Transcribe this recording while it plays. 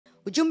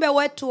Ujumbe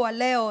wetu wa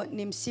leo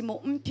ni msimu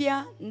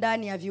mpya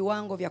ndani ya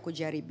viwango vya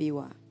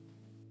kujaribiwa.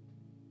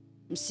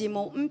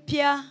 Msimu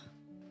mpya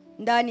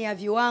ndani ya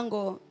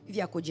viwango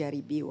vya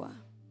kujaribiwa.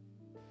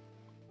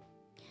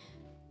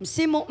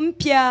 Msimu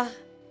mpya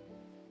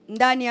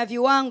ndani ya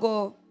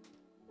viwango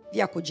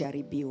vya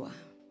kujaribiwa.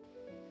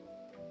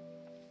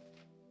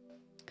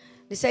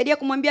 Nisaidie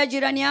kumwambia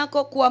jirani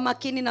yako kuwa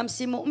makini na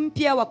msimu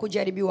mpya wa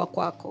kujaribiwa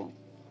kwako.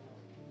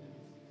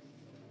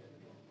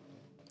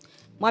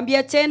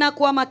 Mwambie tena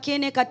kuwa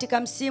makini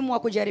katika msimu wa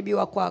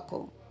kujaribiwa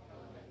kwako.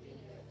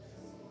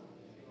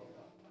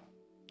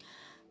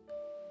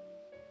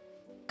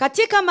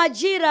 Katika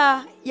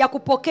majira ya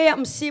kupokea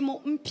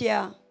msimu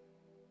mpya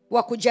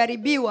wa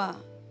kujaribiwa,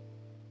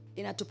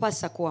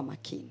 inatupasa kuwa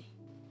makini.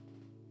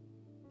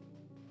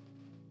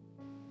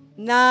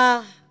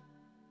 Na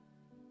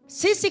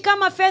sisi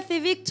kama Faith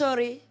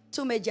Victory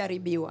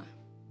tumejaribiwa.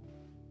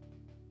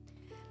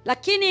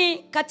 Lakini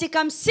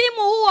katika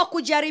msimu huu wa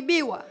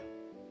kujaribiwa,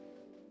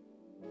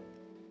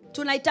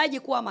 tunahitaji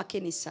kuwa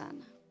makini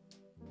sana.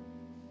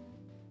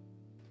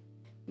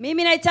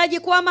 Mimi nahitaji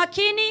kuwa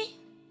makini,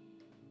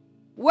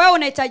 wewe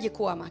unahitaji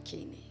kuwa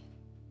makini.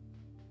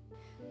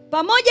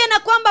 Pamoja na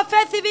kwamba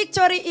Faith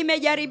Victory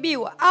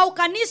imejaribiwa au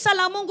kanisa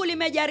la Mungu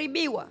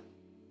limejaribiwa,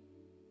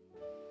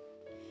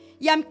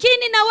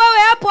 yamkini na wewe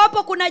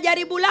hapo kuna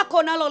jaribu lako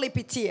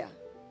unalolipitia.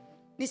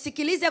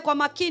 Nisikilize kwa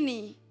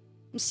makini,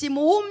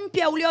 msimu huu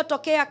mpya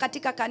uliotokea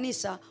katika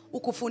kanisa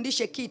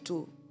ukufundishe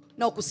kitu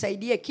na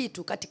ukusaidie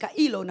kitu katika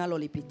hilo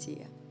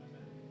unalolipitia.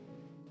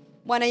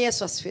 Bwana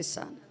Yesu asifiwe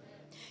sana.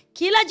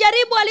 Kila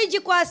jaribu haliji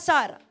kwa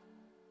hasara.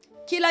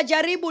 Kila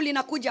jaribu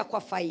linakuja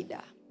kwa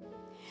faida.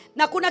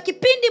 Na kuna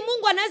kipindi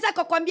Mungu anaweza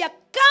kukwambia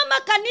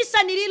kama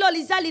kanisa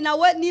nililolizaa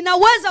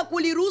ninaweza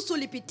kuliruhusu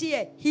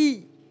lipitie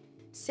hii.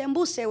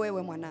 Sembuse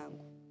wewe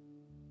mwanangu.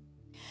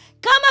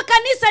 Kama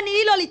kanisa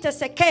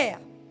nililolitesekea,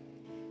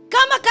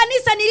 kama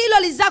kanisa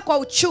nililolizaa kwa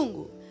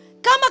uchungu,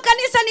 kama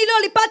kanisa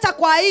nililolipata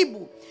kwa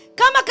aibu,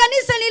 kama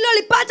kanisa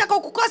nililolipata kwa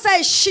kukosa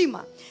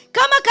heshima,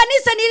 kama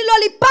kanisa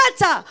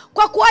nililolipata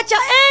kwa kuacha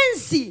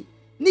enzi,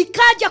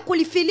 nikaja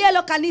kulifilia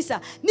hilo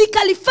kanisa,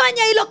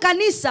 nikalifanya hilo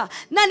kanisa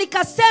na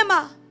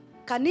nikasema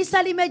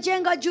kanisa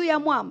limejenga juu ya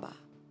mwamba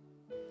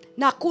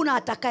na hakuna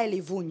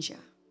atakayelivunja.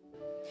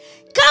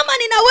 Kama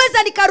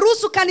ninaweza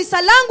nikaruhusu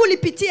kanisa langu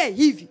lipitie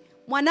hivi,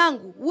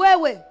 mwanangu,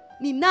 wewe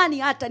ni nani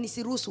hata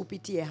nisiruhusu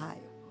upitie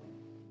hayo?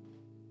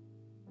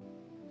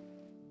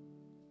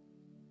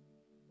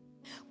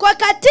 Kwa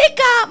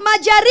katika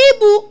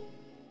majaribu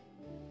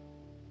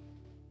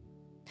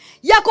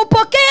ya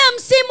kupokea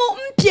msimu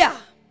mpya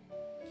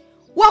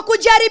wa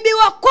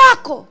kujaribiwa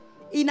kwako,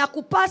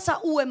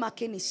 inakupasa uwe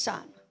makini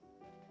sana.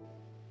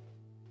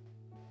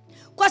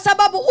 Kwa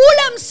sababu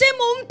ule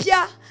msimu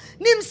mpya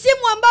ni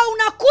msimu ambao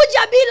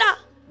unakuja bila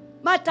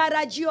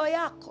matarajio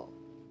yako.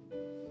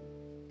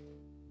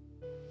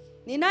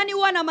 Ni nani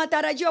huwa na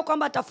matarajio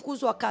kwamba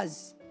atafukuzwa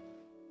kazi?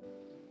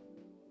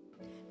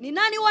 Ni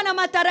nani huwa na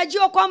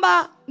matarajio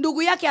kwamba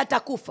ndugu yake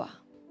atakufa?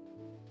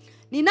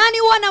 Ni nani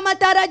huwa na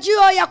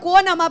matarajio ya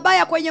kuona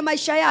mabaya kwenye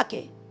maisha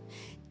yake?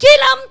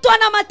 Kila mtu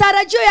ana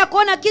matarajio ya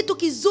kuona kitu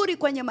kizuri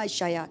kwenye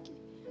maisha yake.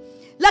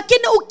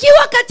 Lakini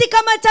ukiwa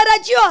katika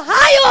matarajio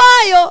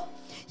hayo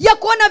ya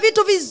kuona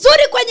vitu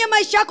vizuri kwenye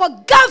maisha yako,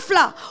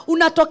 ghafla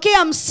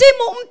unatokea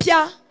msimu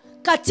mpya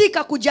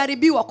katika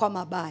kujaribiwa kwa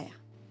mabaya.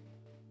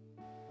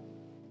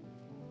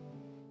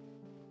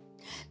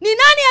 Ni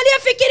nani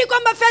aliyefikiri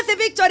kwamba Faith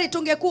Victory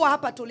tungekuwa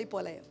hapa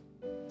tulipo leo?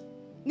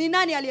 Ni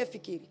nani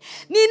aliyefikiri?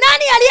 Ni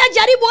nani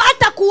aliyejaribu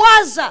hata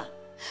kuwaza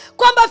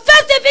kwamba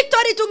Faith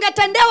Victory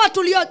tungetendewa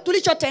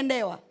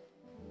tulichotendewa?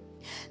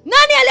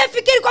 Nani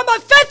aliyefikiri kwamba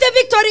Faith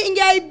Victory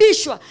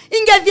ingeaibishwa,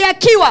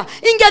 ingedhiakiwa,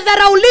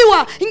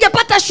 ingedharauliwa,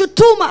 ingepata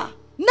shutuma?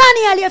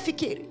 Nani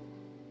aliyefikiri?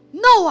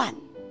 No one.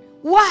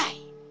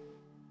 Why?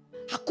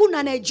 Hakuna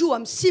anayejua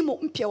msimu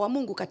mpya wa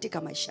Mungu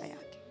katika maisha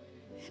yake.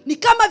 Ni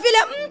kama vile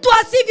mtu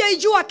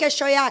asivyoijua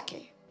kesho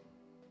yake.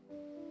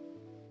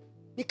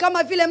 Ni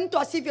kama vile mtu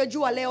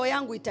asivyojua leo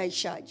yangu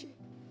itaishaje.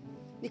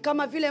 Ni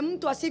kama vile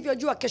mtu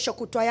asivyojua kesho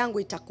kutwa yangu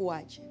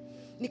itakuwaje.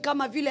 Ni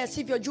kama vile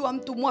asivyojua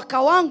mtu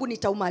mwaka wangu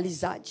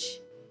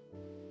nitaumalizaje.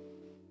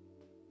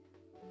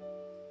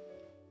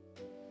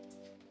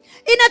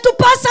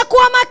 Inatupasa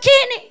kuwa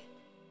makini.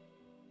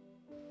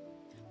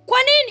 Kwa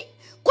nini?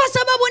 Kwa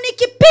sababu ni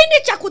kipindi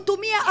cha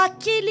kutumia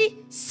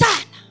akili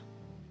sana.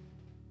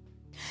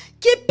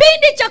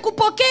 Kipindi cha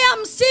kupokea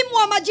msimu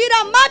wa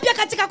majira mapya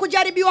katika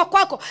kujaribiwa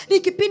kwako ni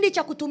kipindi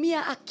cha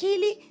kutumia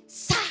akili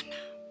sana.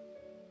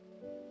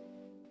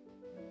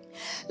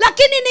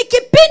 Lakini ni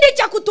kipindi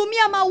cha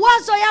kutumia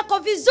mawazo yako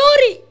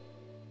vizuri.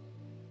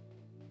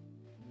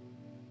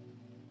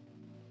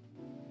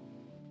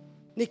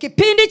 Ni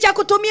kipindi cha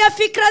kutumia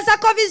fikra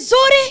zako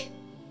vizuri.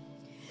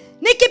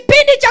 Ni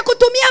kipindi cha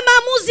kutumia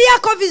maamuzi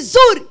yako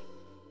vizuri.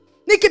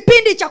 Ni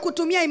kipindi cha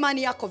kutumia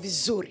imani yako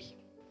vizuri.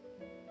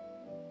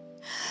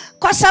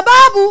 Kwa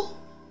sababu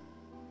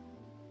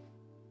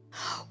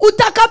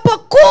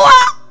utakapokuwa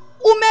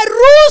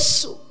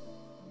umeruhusu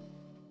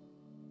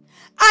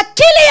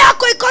akili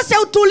yako ikose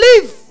utulivu,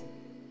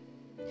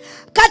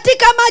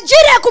 katika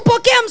majira ya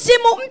kupokea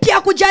msimu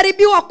mpya,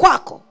 kujaribiwa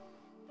kwako,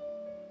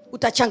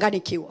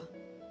 utachanganikiwa.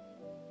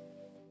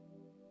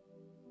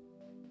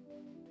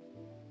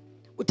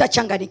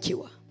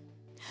 Utachanganikiwa.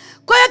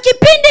 Kwa hiyo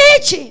kipindi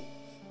hichi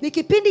ni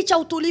kipindi cha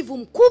utulivu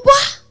mkubwa.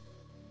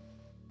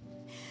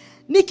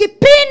 Ni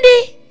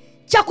kipindi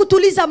cha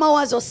kutuliza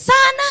mawazo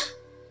sana.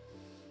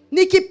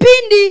 Ni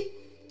kipindi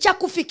cha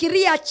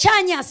kufikiria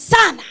chanya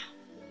sana.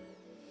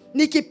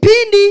 Ni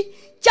kipindi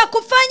cha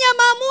kufanya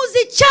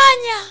maamuzi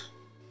chanya.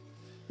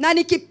 Na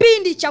ni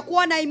kipindi cha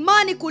kuwa na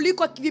imani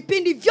kuliko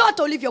vipindi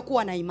vyote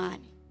ulivyokuwa na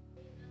imani.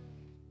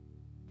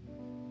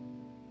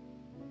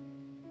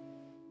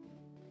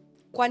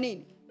 Kwa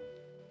nini?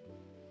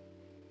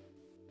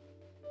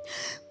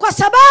 Kwa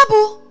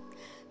sababu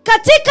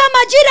katika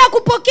majira ya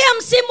kupokea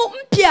msimu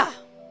mpya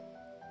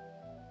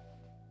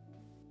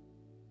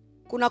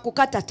kuna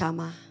kukata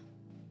tamaa.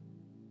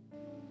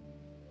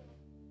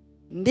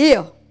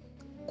 Ndiyo,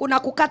 kuna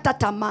kukata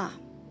tamaa.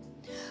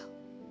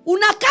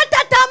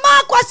 Unakata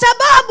tamaa kwa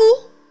sababu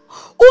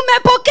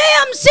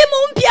umepokea msimu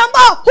mpya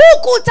ambao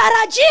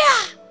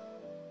hukutarajia.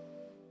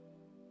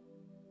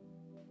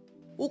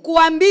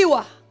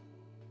 Hukuambiwa.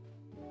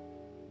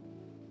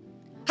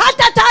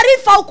 Hata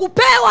taarifa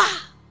hukupewa.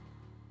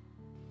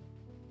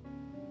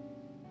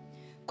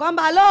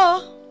 Kwamba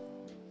lo,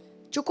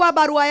 chukua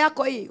barua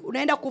yako hii,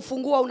 unaenda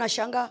kufungua,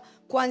 unashangaa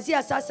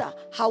kuanzia sasa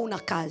hauna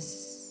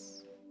kazi.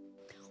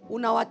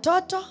 Una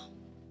watoto,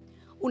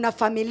 una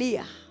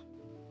familia.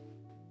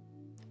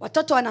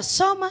 Watoto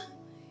wanasoma,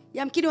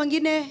 yamkini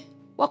wengine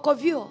wako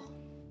vyuo.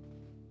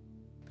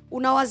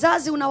 Una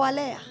wazazi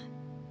unawalea.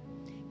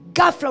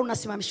 Ghafla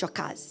unasimamishwa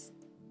kazi.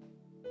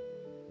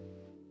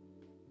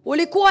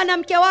 Ulikuwa na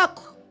mke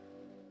wako,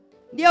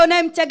 ndiye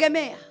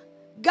unayemtegemea.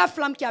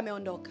 Ghafla mke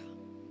ameondoka.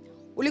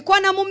 Ulikuwa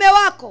na mume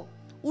wako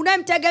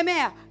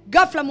unayemtegemea,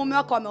 ghafla mume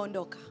wako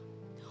ameondoka.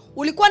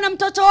 Ulikuwa na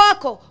mtoto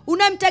wako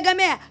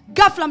unayemtegemea,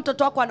 ghafla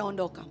mtoto wako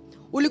anaondoka.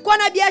 Ulikuwa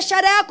na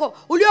biashara yako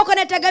uliyokuwa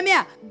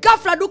unategemea,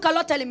 ghafla duka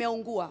lote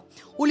limeungua.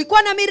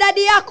 Ulikuwa na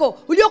miradi yako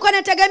uliyokuwa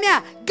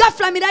unategemea,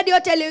 ghafla miradi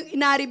yote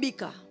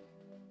inaharibika.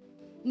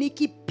 Ni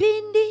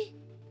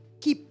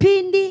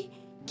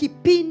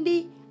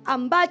kipindi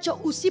ambacho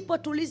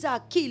usipotuliza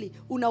akili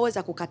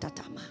unaweza kukata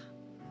tamaa.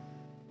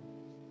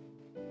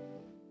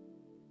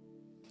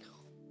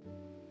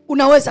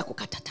 Unaweza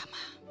kukata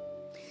tamaa.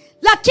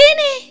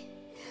 Lakini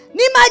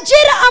ni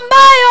majira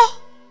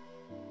ambayo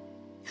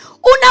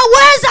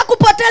unaweza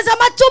kupoteza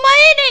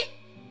matumaini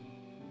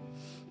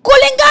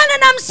kulingana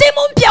na msimu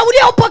mpya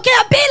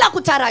uliopokea bila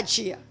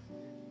kutarajia.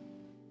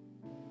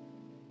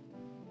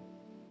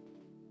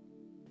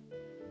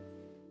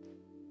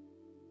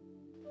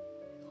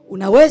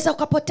 Unaweza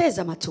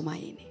ukapoteza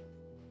matumaini.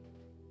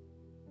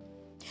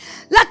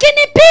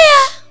 Lakini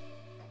pia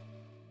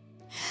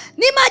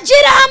ni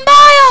majira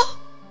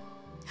ambayo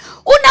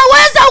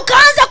unaweza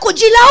ukaanza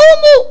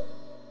kujilaumu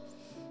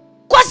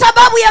kwa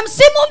sababu ya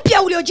msimu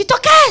mpya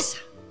uliojitokeza.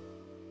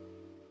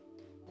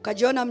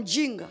 Ukajiona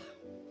mjinga,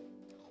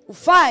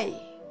 ufai,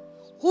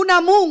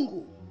 huna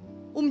Mungu,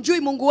 umjui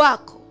Mungu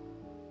wako.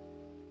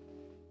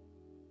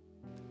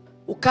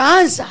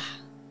 Ukaanza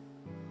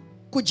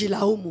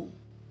kujilaumu,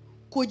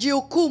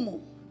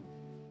 kujihukumu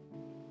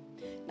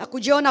na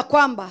kujiona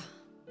kwamba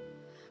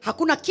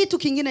hakuna kitu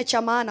kingine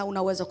cha maana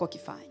unaweza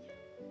kukifanya.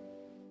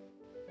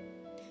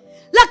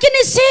 Lakini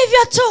si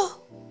hivyo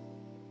tu.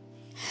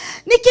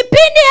 Ni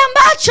kipindi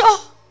ambacho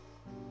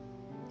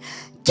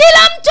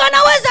kila mtu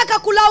anaweza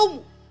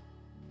akakulaumu.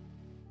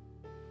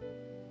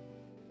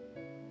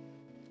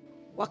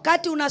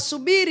 Wakati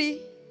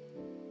unasubiri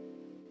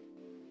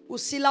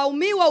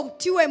usilaumiwa,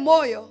 utiwe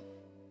moyo,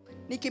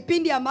 ni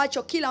kipindi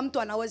ambacho kila mtu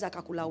anaweza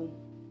akakulaumu.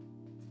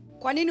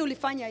 Kwa nini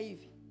ulifanya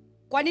hivi?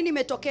 Kwa nini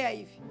imetokea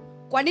hivi?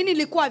 Kwa nini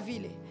ilikuwa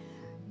vile?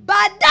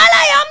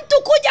 Badala ya mtu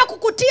kuja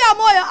kukutia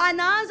moyo,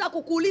 anaanza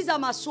kukuuliza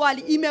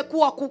maswali.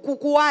 Imekuwa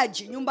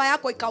kukuaje nyumba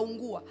yako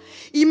ikaungua?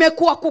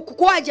 Imekuwa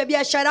kukuaje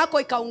biashara yako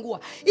ikaungua?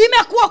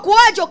 Imekuwa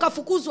kuaje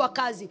ukafukuzwa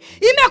kazi?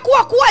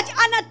 Imekuwa kuaje?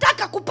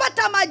 Anataka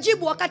kupata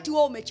majibu wakati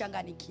wewe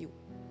umechanganikiwa.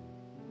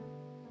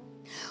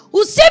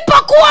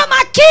 Usipokuwa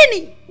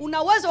makini,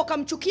 unaweza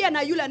ukamchukia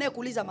na yule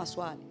anayekuuliza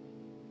maswali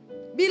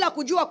bila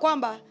kujua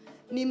kwamba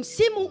ni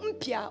msimu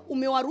mpya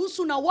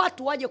umewaruhusu na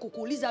watu waje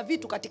kukuuliza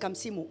vitu katika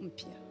msimu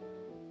mpya.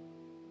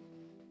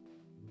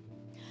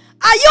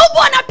 Ayubu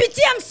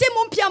anapitia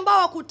msimu mpya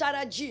ambao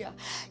hakutarajia.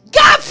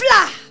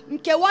 Ghafla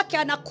mke wake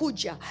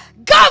anakuja.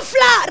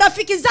 Ghafla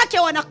rafiki zake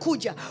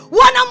wanakuja.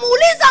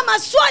 Wanamuuliza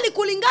maswali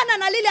kulingana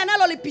na lile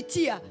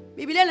analolipitia.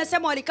 Biblia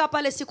inasema walikaa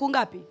pale siku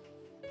ngapi?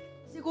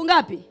 Siku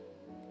ngapi?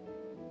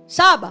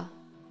 7.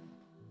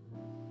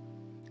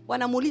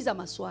 Wanamuuliza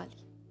maswali.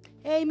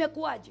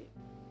 Imekuaje?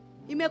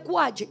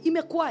 Imekuaje?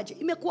 Imekuaje?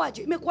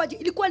 Imekuaje? Imekuaje?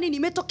 Ilikuwa nini?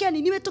 Imetokea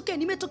nini?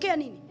 Imetokea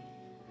nini?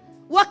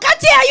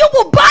 Wakati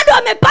Ayubu bado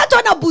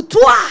amepatwa na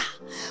butwa,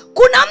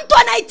 kuna mtu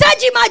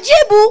anahitaji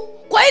majibu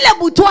kwa ile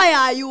butwa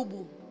ya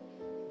Ayubu.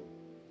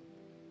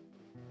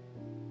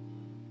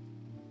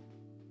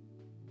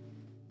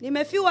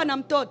 Nimefiwa na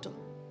mtoto.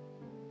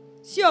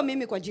 Sio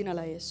mimi, kwa jina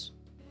la Yesu.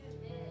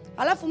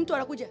 Alafu mtu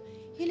anakuja,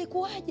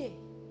 ilikuwaje?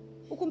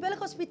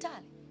 Ukumpeleka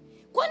hospitali?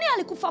 Kwani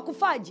alikufa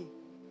kufaje?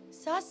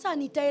 Sasa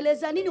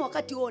nitaeleza nini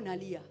wakati wewe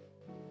unalia?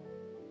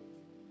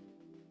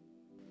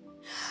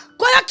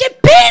 Kwa hiyo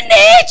kipindi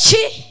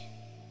hichi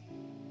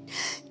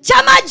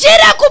cha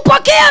majira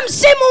kupokea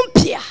msimu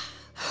mpya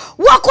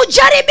wa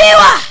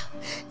kujaribiwa,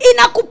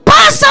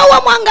 inakupasa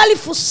uwe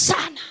mwangalifu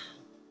sana.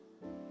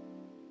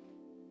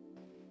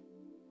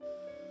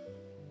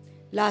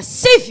 La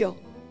sivyo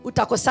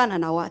utakosana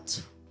na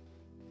watu,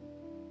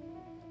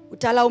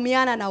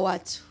 utalaumiana na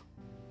watu,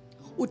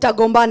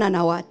 utagombana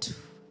na watu.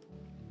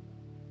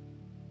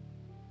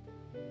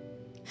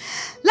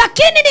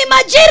 Lakini ni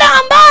majira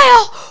ambayo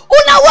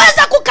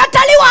unaweza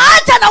kukataliwa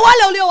hata na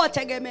wale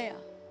uliowategemea.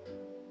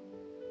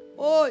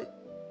 Oi,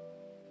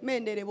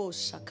 menderebo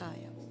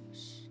shakaya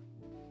boss.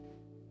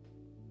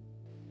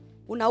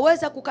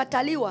 Unaweza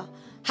kukataliwa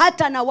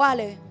hata na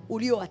wale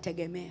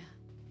uliowategemea.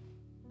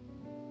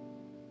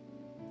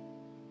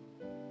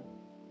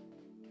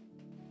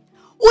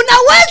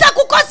 Unaweza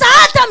kukosa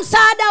hata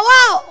msaada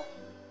wao.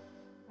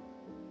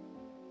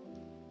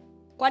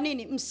 Kwa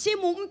nini?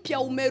 Msimu mpya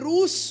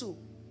umeruhusu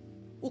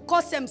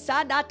ukose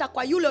msaada hata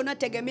kwa yule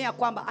unategemea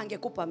kwamba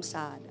angekupa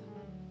msaada.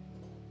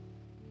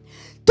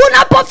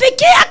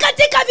 Tunapofikia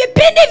katika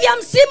vipindi vya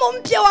msimu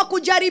mpya wa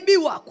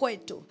kujaribiwa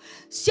kwetu,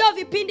 sio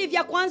vipindi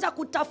vya kuanza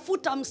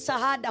kutafuta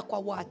msaada kwa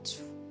watu.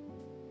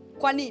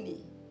 Kwa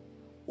nini?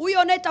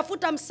 Huyo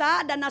unayetafuta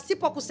msaada na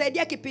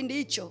sipokusaidia kipindi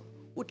hicho,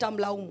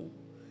 utamlaumu.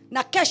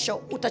 Na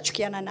kesho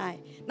utachukiana naye.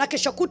 Na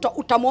kesho kutwa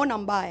utamuona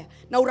mbaya.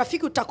 Na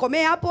urafiki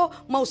utakomea hapo,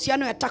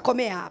 mahusiano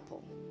yatakomea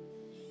hapo.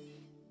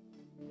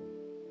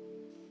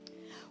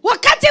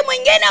 Wakati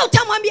mwingine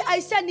utamwambia,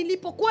 aisee,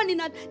 nilipokuwa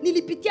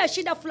nilipitia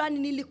shida fulani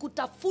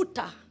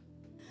nilikutafuta,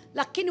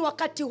 lakini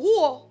wakati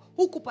huo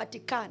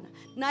hukupatikana.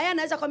 Na yeye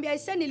anaweza kwambia,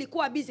 aisee,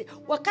 nilikuwa busy.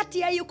 Wakati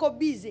yeye yuko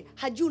busy,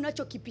 hajui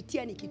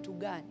unachokipitia ni kitu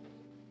gani.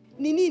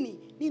 Ni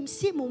nini? Ni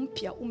msimu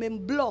mpya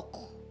umemblock.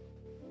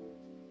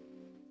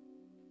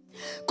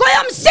 Kwa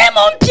hiyo msimu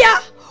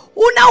mpya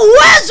una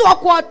uwezo wa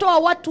kuwatoa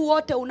watu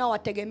wote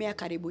unaowategemea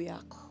karibu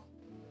yako,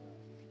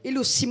 ili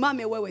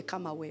usimame wewe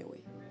kama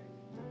wewe.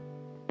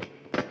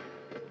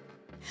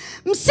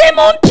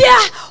 Msimu mpya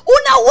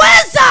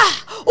unaweza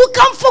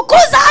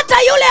ukamfukuza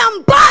hata yule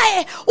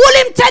ambaye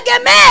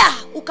ulimtegemea,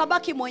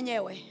 ukabaki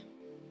mwenyewe.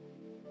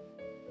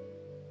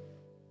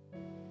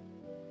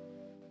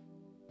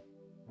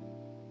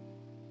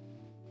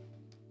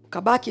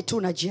 Ukabaki tu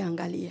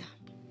unajiangalia,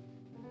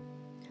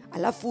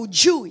 alafu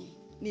ujui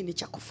nini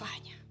cha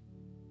kufanya.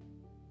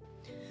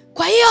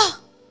 Kwa hiyo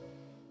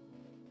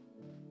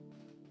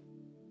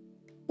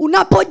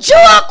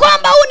unapojua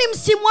kwamba huu ni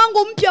msimu wangu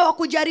mpya wa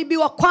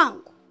kujaribiwa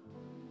kwangu,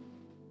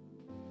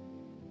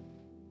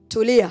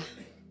 tulia.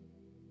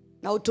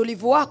 Na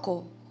utulivu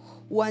wako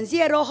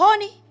uanzie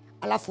rohoni,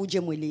 alafu uje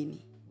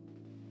mwilini.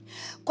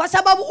 Kwa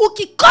sababu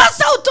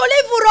ukikosa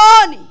utulivu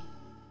rohoni,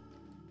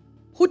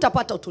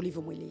 hutapata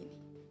utulivu mwilini.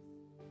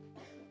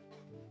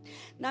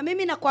 Na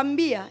mimi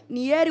nakwambia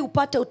ni heri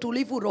upate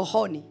utulivu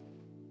rohoni,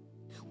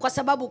 kwa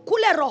sababu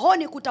kule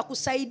rohoni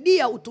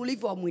kutakusaidia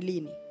utulivu wa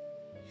mwilini.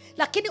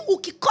 Lakini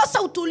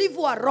ukikosa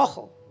utulivu wa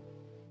roho,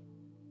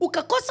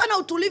 ukakosa na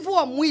utulivu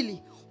wa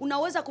mwili,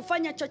 unaweza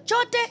kufanya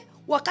chochote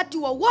wakati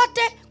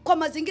wowote kwa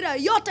mazingira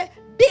yote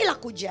bila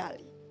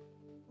kujali.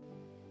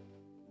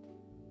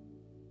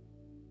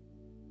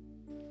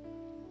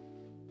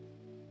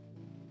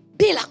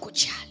 Bila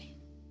kujali.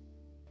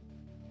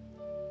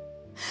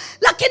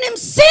 Lakini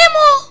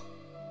msimu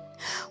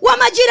wa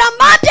majira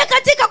mapya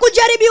katika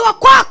kujaribiwa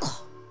kwako,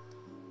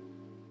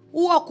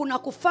 huwa kuna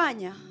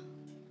kufanya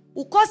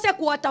ukose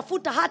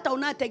kuwatafuta hata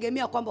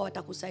unategemea kwamba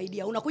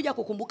watakusaidia. Unakuja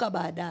kukumbuka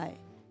baadaye,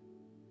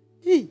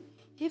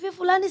 hivi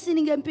fulani si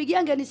ningempigia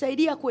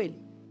angenisaidia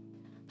kweli?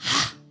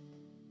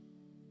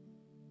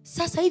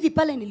 Sasa hivi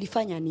pale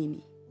nilifanya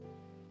nini?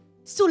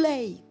 Too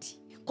late.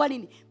 Kwa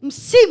nini?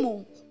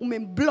 Msimu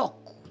umemblock.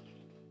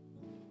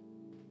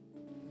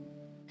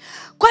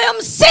 Kwa hiyo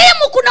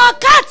msimu kuna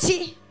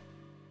wakati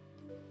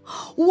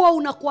huwa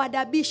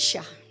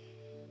unakuadabisha,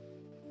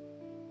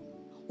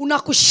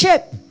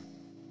 unakushape,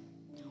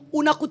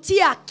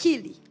 unakutia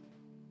akili,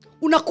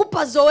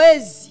 unakupa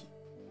zoezi,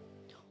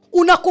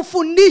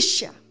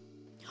 unakufundisha,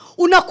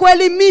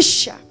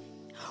 unakuelimisha,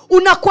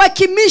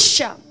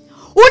 unakuhekimisha,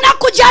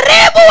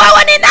 unakujaribu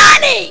wewe ni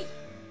nani?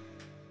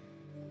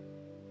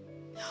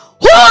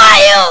 Who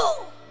are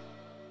you?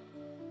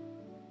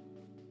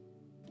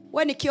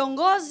 Wewe ni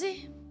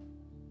kiongozi,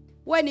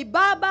 wewe ni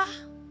baba,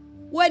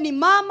 wewe ni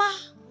mama,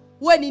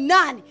 wewe ni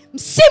nani?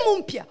 Msimu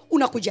mpya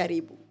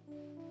unakujaribu.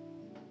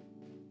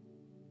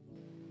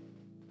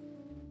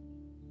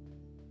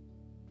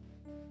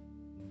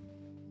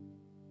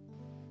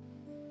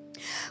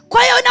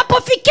 Kwa hiyo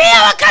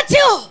unapofikia wakati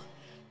huo,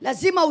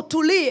 lazima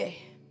utulie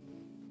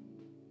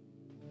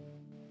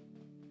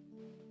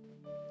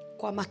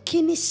kwa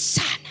makini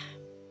sana.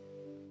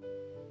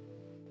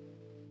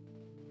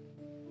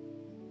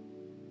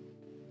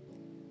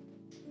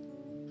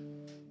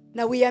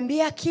 Na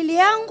uiambie akili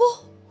yangu,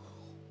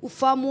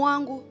 ufahamu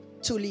wangu,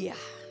 tulia.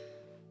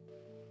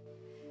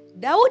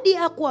 Daudi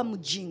hakuwa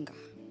mjinga.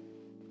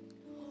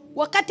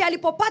 Wakati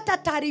alipopata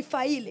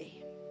taarifa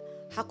ile,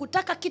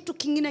 hakutaka kitu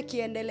kingine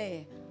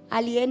kiendelee.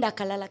 Alienda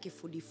akalala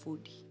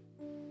kifudifudi.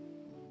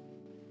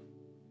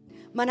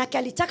 Manake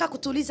alitaka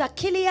kutuliza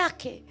akili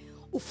yake,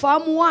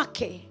 ufahamu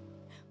wake,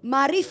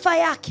 maarifa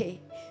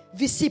yake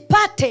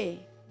visipate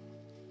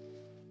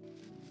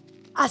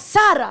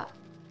hasara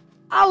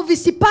au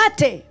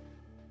visipate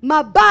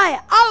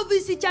mabaya au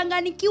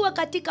visichanganikiwa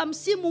katika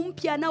msimu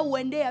mpya na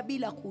uendea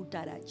bila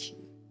kuutaraji.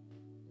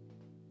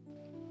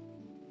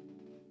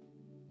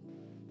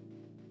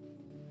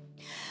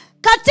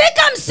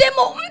 Katika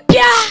msimu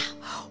mpya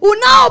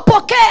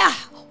unaopokea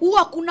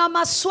huwa kuna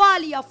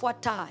maswali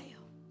yafuatayo.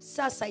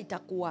 Sasa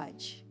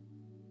itakuwaje?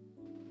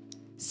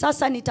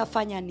 Sasa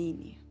nitafanya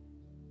nini?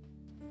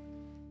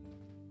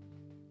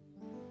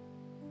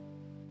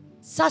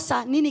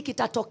 Sasa nini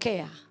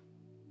kitatokea?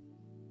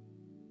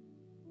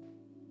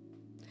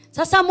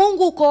 Sasa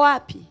Mungu uko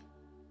wapi?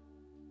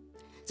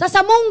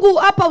 Sasa Mungu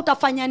hapa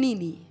utafanya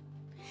nini?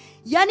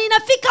 Yaani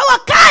inafika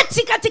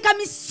wakati katika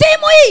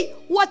misimu hii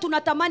huwa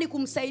tunatamani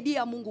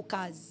kumsaidia Mungu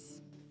kazi.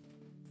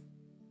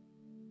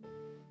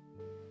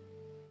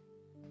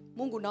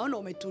 Mungu, naona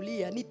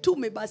umetulia,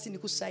 nitume basi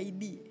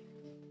nikusaidie.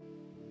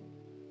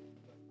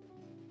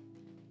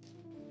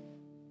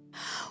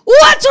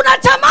 Huwa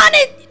tunatamani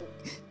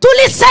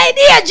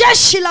tulisaidie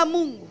jeshi la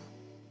Mungu.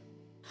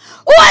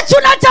 Huwa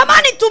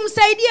tunatamani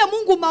tumsaidie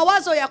Mungu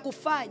mawazo ya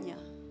kufanya.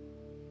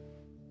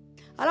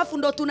 Alafu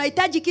ndo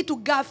tunahitaji kitu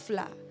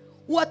ghafla.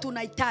 Huwa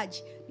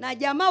tunahitaji. Na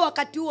jamaa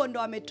wakati huo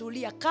ndo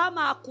ametulia,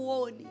 kama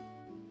hakuoni,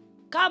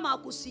 kama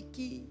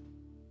hakusikii.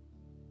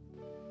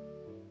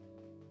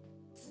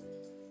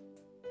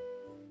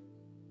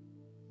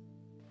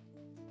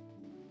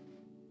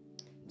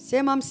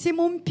 Sema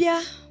msimu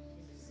mpya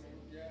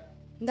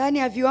ndani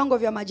ya viwango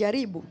vya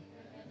majaribu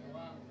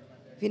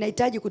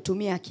vinahitaji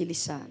kutumia akili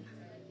sana.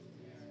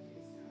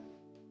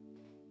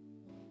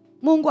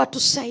 Mungu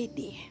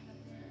atusaidie.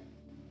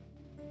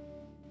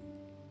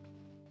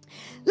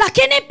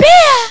 Lakini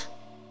pia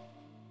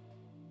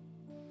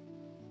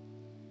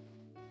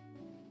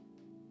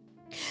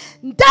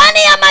ndani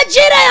ya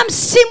majira ya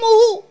msimu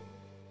huu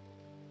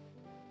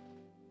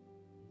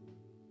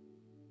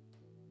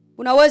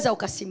unaweza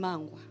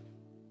ukasimangwa.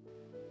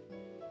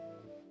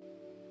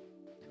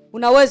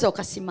 Unaweza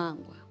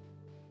ukasimangwa.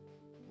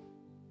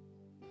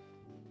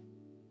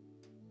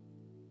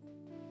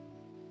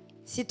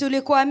 Si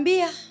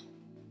tulikuambia,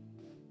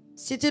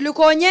 si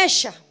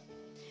tulikuonyesha,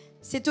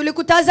 si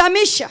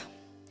tulikutazamisha,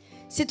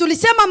 si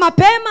tulisema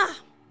mapema,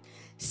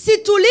 si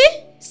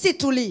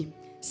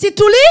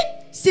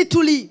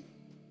tuli.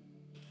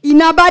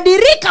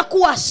 Inabadilika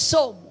kuwa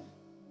somo.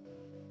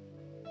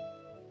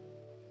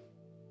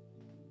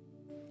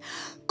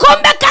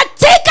 Kumbe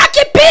katika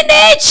kipindi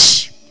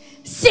hichi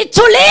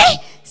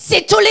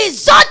situli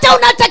zote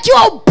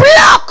unatakiwa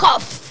block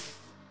off.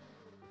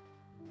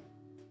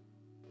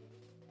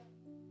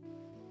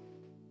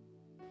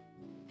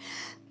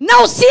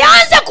 Na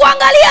usianze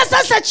kuangalia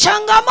sasa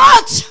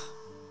changamoto,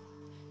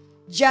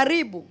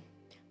 jaribu,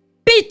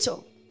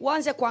 pito.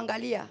 Uanze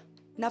kuangalia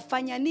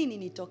nafanya nini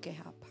nitoke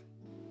hapa.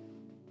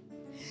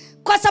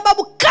 Kwa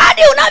sababu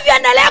kadri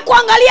unavyoendelea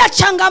kuangalia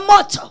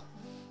changamoto,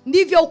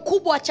 ndivyo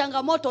ukubwa wa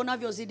changamoto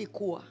unavyozidi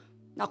kuwa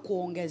na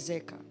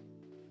kuongezeka.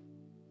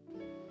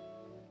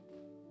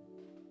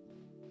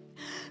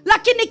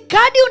 Lakini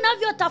kadri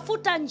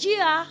unavyotafuta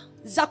njia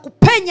za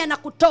kupenya na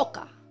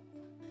kutoka,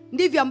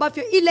 ndivyo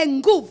ambavyo ile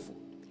nguvu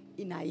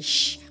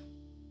inaisha.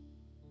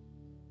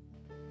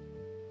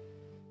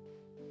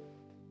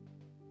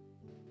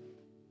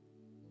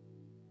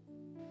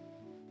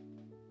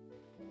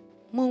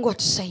 Mungu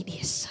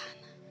atusaidie sana.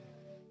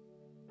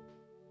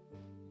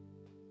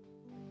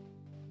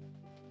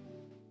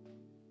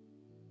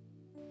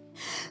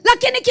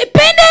 Lakini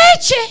kipindi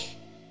hichi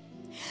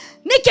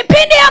ni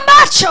kipindi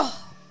ambacho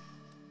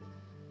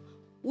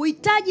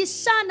uhitaji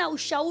sana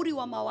ushauri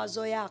wa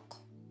mawazo yako.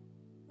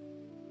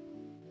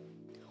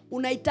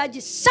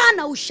 Unahitaji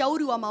sana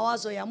ushauri wa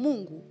mawazo ya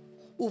Mungu,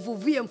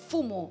 uvuvie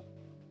mfumo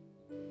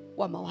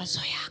wa mawazo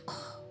yako.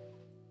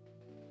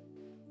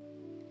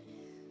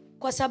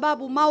 Kwa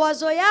sababu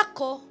mawazo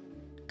yako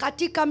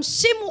katika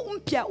msimu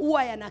mpya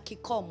huwa yana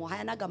kikomo,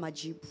 hayanaga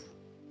majibu.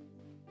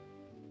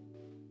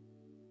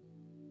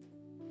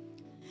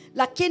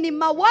 Lakini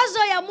mawazo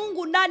ya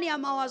Mungu ndani ya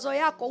mawazo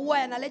yako huwa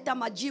yanaleta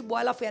majibu,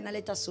 alafu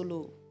yanaleta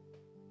suluhu.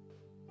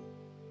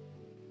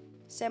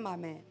 Sema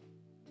amen.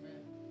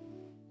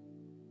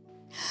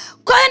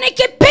 Kwa hiyo ni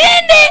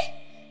kipindi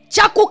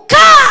cha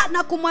kukaa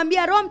na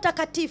kumwambia Roho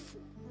Mtakatifu,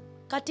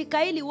 katika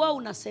hili wewe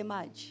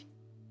unasemaje?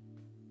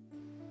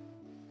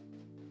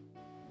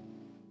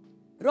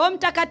 Roho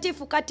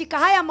Mtakatifu, katika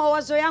haya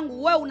mawazo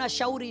yangu wewe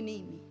unashauri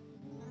nini?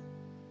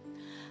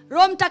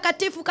 Roho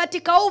Mtakatifu,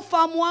 katika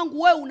ufahamu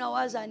wangu wewe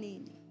unawaza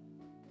nini?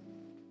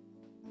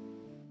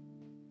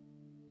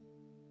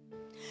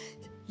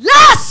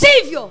 La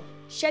sivyo,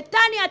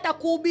 shetani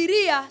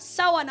atakuhubiria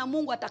sawa na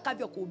Mungu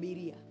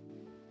atakavyokuhubiria.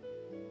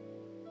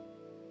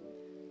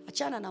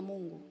 Achana na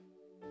Mungu.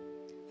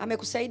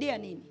 Amekusaidia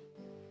nini?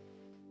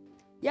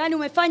 Yaani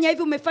umefanya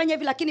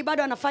hivi lakini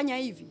bado anafanya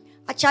hivi.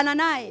 Achana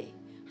naye.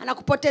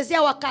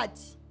 Anakupotezea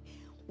wakati.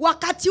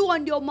 Wakati huo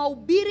ndio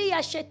mahubiri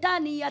ya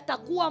shetani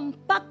yatakuwa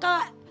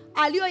mpaka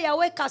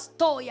aliyoyaweka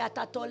store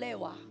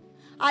yatatolewa.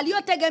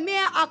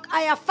 Aliyotegemea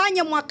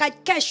ayafanye mwaka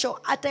kesho,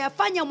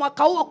 atayafanya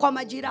mwaka huo kwa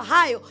majira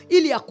hayo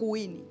ili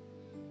akuwini.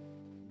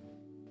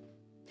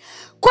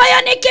 Kwa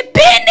hiyo ni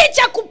kipindi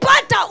cha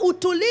kupata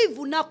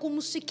utulivu na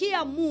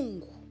kumsikia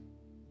Mungu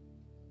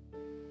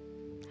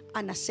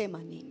anasema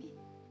nini.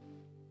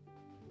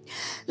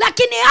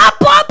 Lakini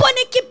hapo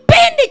ni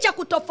kipindi cha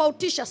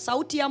kutofautisha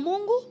sauti ya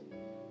Mungu,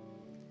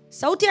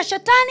 sauti ya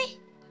shetani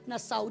na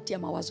sauti ya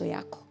mawazo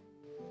yako.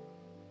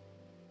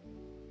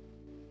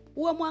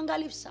 Uwe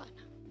mwangalifu sana.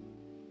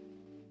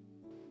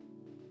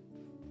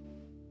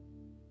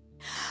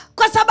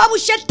 Kwa sababu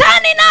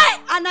shetani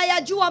naye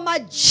anayajua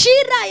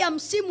majira ya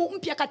msimu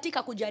mpya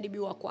katika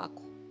kujaribiwa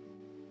kwako.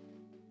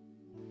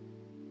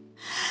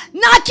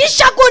 Na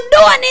kisha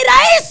gundua ni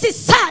rahisi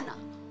sana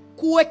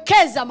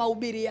kuwekeza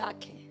mahubiri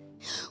yake.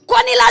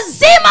 Kwani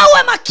lazima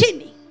uwe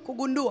makini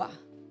kugundua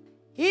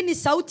hii ni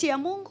sauti ya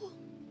Mungu,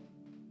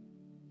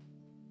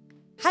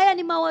 haya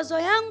ni mawazo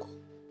yangu,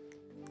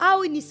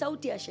 au ni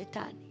sauti ya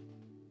shetani.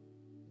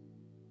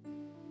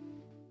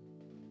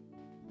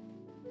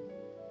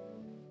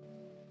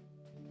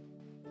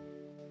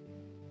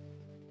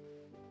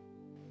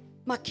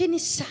 Makini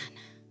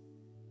sana.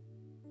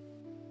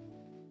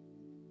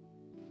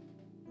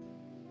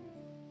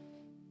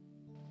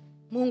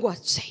 Mungu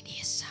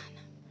atusaidie sana.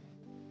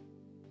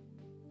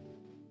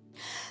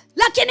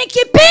 Lakini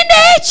kipindi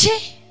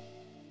hichi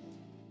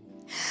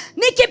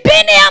ni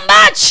kipindi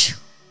ambacho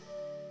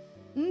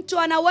mtu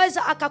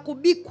anaweza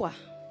akakubikwa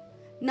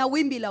na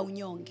wimbi la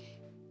unyonge,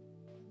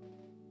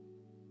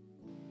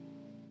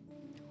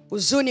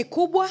 huzuni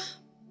kubwa,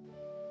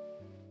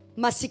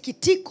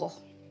 masikitiko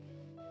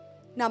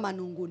na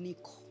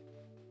manunguniko.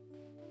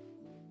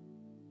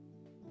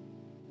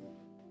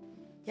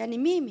 Yaani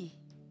mimi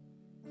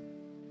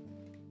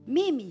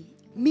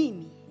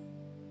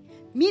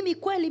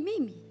kweli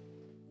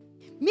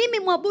mimi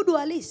mwabudu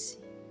halisi,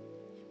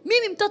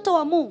 mimi mtoto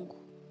wa Mungu,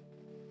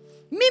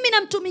 mimi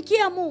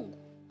namtumikia Mungu,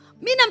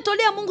 mimi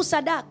namtolea Mungu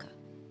sadaka,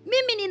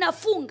 mimi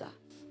ninafunga,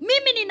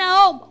 mimi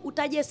ninaomba.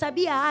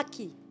 Utajihesabia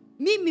haki.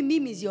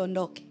 Mimi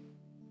ziondoke.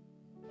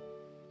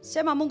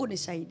 Sema Mungu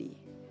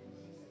nisaidie.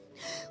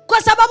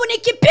 Kwa sababu ni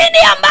kipindi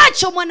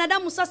ambacho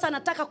mwanadamu sasa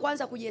anataka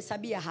kuanza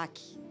kujihesabia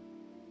haki.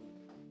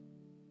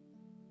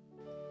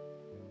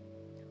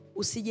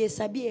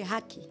 Usijihesabie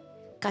haki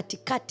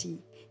katikati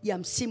ya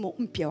msimu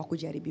mpya wa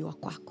kujaribiwa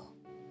kwako.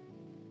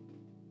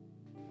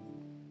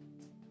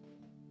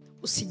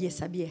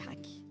 Usijihesabie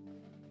haki.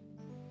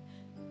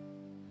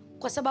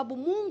 Kwa sababu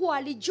Mungu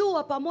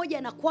alijua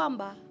pamoja na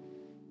kwamba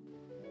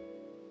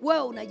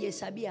wewe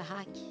unajihesabia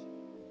haki.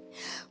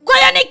 Kwa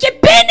hiyo ni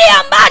kipindi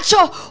ambacho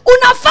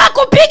unafaa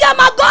kupiga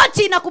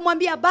magoti na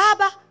kumwambia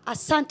Baba,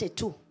 asante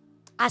tu.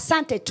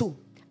 Asante tu.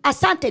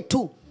 Asante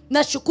tu.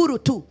 Nashukuru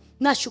tu.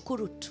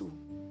 Nashukuru tu.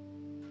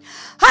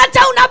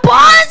 Hata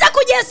unapoanza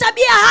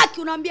kujihesabia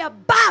haki unamwambia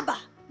Baba,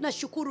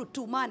 nashukuru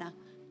tu, maana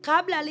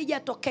kabla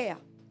halijatokea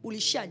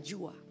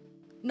ulishajua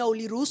na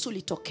uliruhusu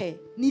litokee.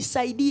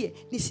 Nisaidie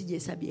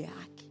nisijihesabie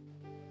haki.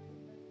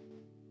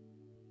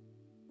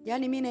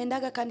 Yaani mimi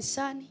naendaga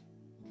kanisani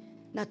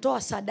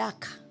natoa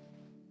sadaka.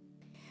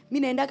 Mimi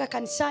naendaga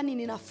kanisani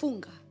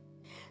ninafunga.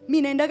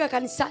 Mimi naendaga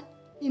kanisani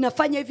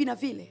ninafanya hivi na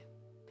vile.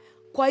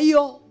 Kwa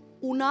hiyo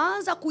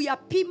unaanza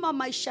kuyapima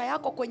maisha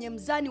yako kwenye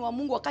mzani wa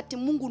Mungu, wakati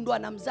Mungu ndo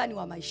ana mzani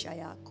wa maisha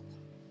yako.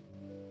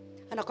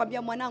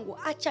 Anakuambia mwanangu,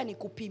 acha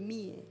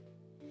nikupimie.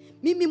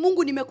 Mimi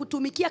Mungu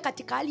nimekutumikia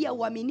katika hali ya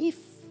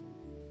uaminifu.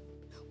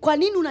 Kwa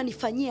nini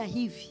unanifanyia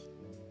hivi?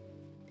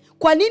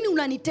 Kwa nini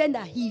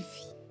unanitenda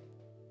hivi?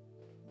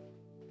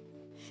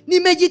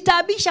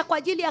 Nimejitabisha kwa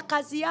ajili ya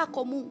kazi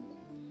yako Mungu.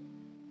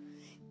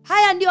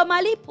 Haya ndio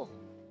malipo.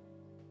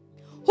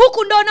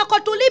 Huku ndo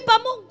unakotulipa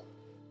Mungu.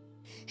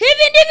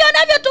 Hivi ndivyo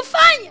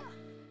unavyotufanya.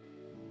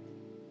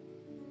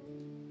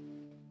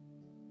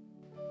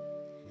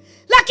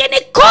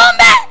 Lakini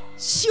kumbe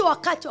si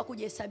wakati wa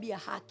kujihesabia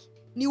haki.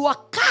 Ni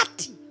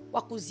wakati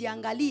wa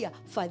kuziangalia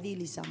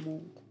fadhili za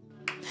Mungu.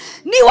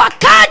 Ni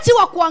wakati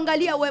wa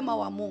kuangalia wema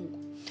wa Mungu.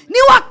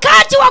 Ni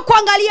wakati wa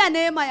kuangalia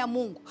neema ya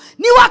Mungu.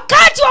 Ni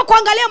wakati wa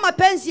kuangalia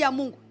mapenzi ya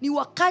Mungu. Ni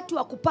wakati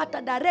wa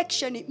kupata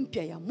direction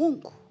mpya ya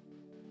Mungu.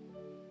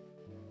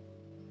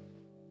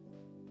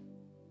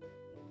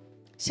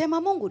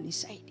 Sema Mungu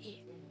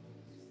nisaidie.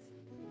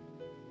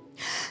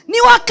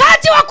 Ni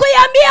wakati wa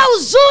kuiambia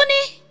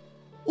huzuni,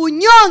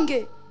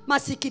 unyonge,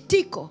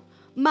 masikitiko,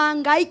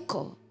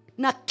 mahangaiko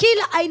na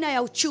kila aina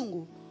ya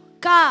uchungu,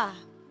 kaa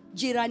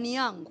jirani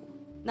yangu,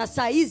 na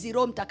saa hizi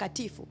Roho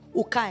Mtakatifu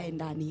ukae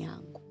ndani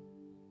yangu.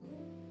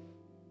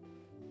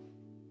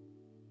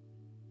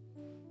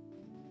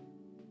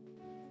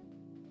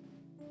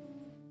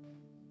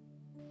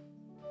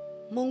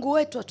 Mungu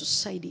wetu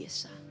atusaidie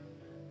sana.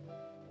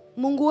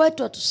 Mungu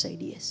wetu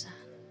atusaidie sana.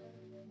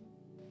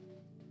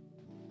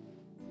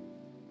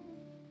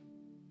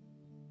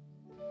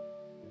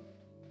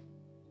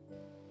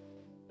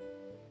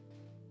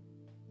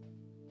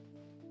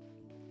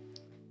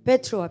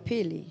 Petro wa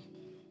pili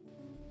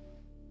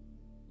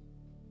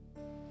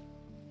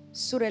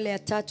sura ile ya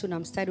 3 na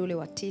mstari ule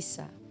wa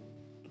 9.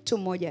 Mtu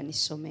mmoja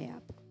anisomee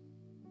hapo.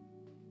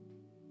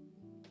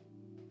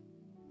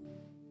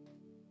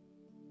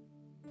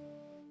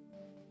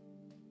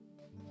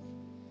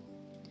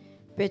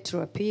 Petro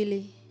wa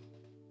pili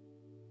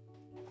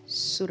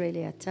sura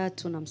ile ya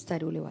 3 na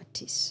mstari ule wa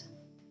 9.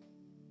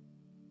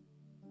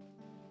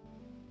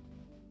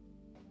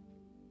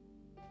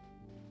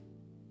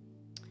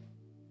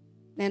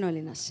 Neno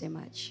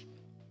linasemaje?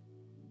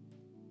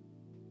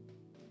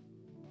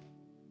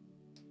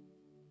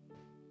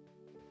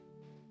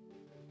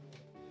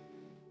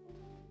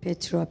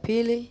 Petro wa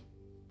pili.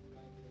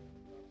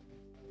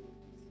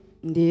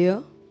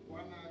 Ndio.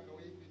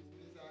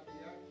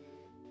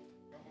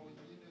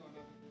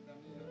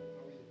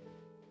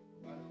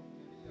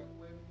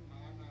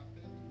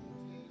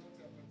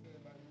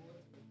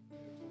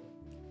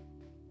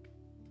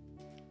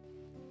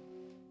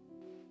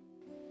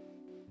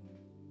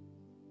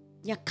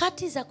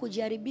 Nyakati za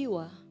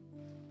kujaribiwa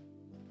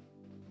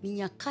ni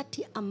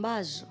nyakati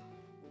ambazo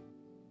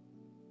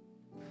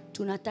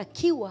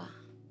tunatakiwa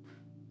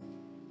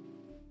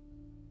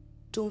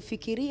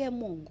tumfikirie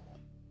Mungu.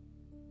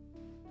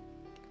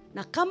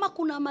 Na kama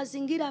kuna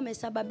mazingira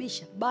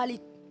yamesababisha, bali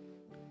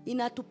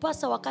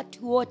inatupasa wakati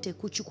wote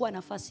kuchukua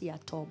nafasi ya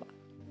toba.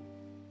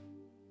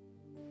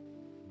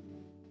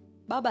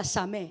 Baba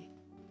samee,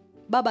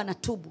 Baba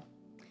natubu.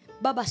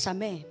 Baba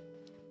samee,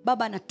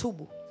 Baba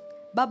natubu.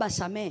 Baba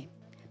samee,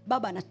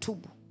 Baba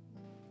natubu.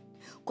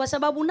 Kwa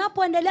sababu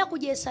unapoendelea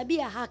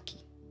kujihesabia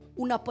haki,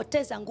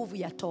 unapoteza nguvu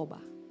ya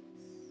toba.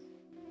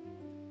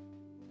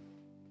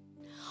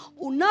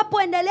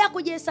 Unapoendelea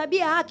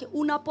kujihesabia haki,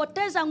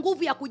 unapoteza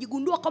nguvu ya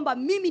kujigundua kwamba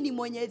mimi ni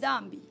mwenye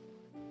dhambi.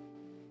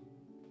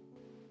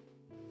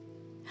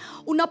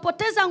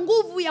 Unapoteza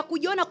nguvu ya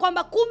kujiona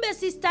kwamba kumbe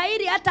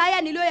sistahili, hata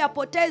haya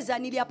niliyoyapoteza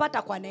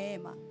niliyapata kwa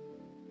neema.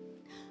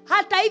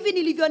 Hata hivi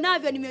nilivyo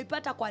navyo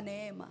nimeipata kwa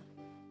neema.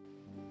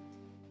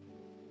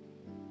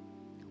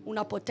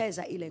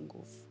 Unapoteza ile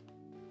nguvu.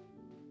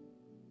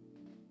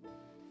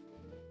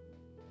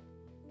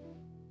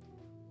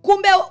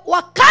 Kumbe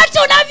wakati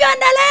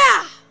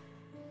unavyoendelea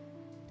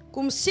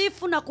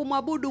kumsifu na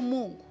kumwabudu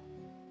Mungu,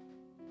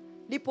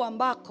 ndipo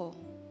ambako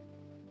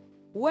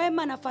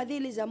wema na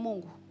fadhili za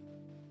Mungu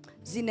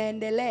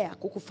zinaendelea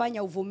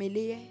kukufanya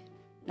uvumilie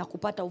na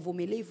kupata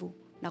uvumilivu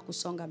na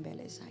kusonga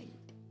mbele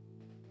zaidi.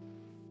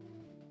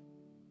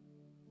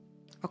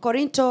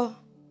 Wakorinto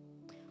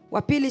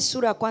wa pili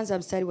sura ya 1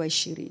 mstari wa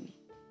 20.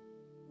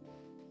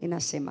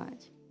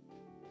 Inasemaje?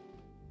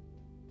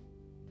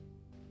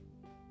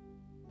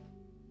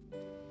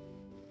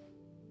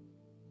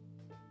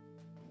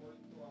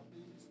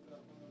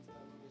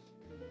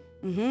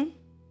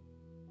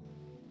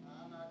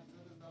 Maana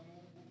zote za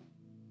Mungu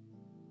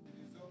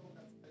zilizopo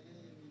katika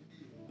yeye ni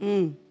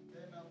ndio.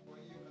 Tena kwa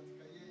hiyo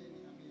katika yeye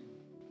ni amini.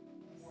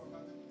 Mungu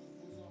apate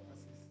kutukuzwa kwa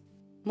sisi.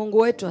 Mungu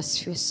wetu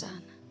asifiwe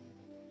sana.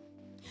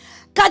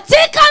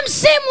 Katika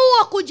msimu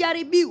wa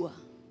kujaribiwa,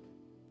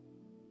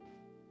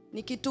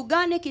 ni kitu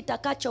gani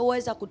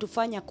kitakachoweza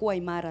kutufanya kuwa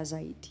imara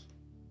zaidi?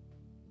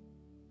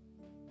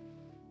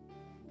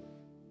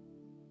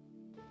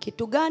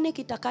 Kitu gani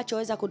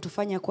kitakachoweza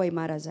kutufanya kuwa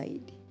imara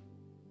zaidi?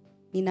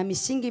 Nina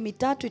misingi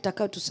mitatu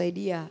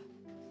itakayotusaidia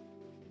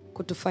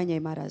kutufanya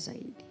imara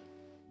zaidi.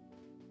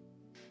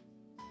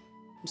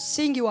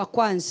 Msingi wa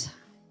kwanza.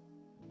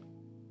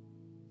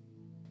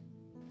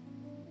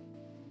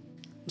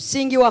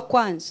 Msingi wa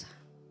kwanza.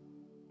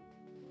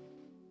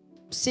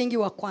 Msingi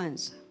wa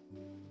kwanza.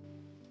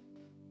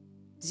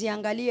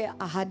 Ziangalie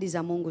ahadi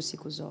za Mungu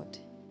siku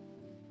zote.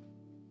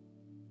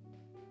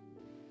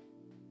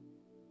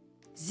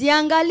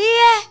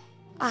 Ziangalie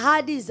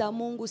ahadi za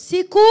Mungu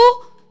siku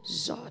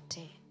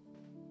zote.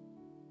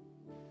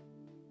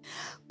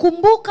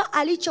 Kumbuka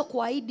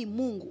alichokuahidi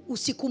Mungu.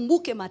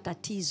 Usikumbuke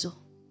matatizo.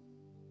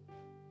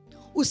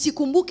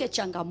 Usikumbuke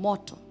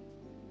changamoto.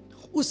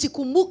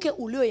 Usikumbuke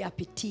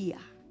ulioyapitia.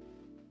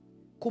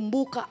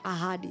 Kumbuka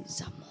ahadi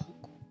za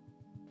Mungu.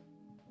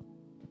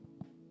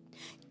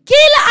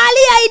 Kila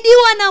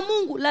aliyeahidiwa na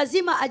Mungu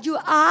lazima ajue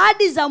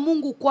ahadi za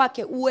Mungu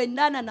kwake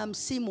huendana na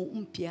msimu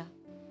mpya.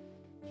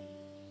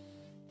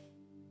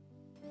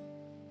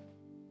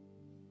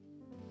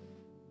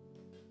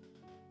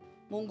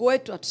 Mungu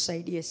wetu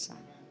atusaidie sana.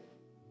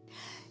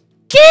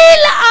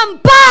 Kila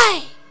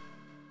ambaye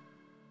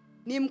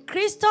ni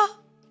Mkristo,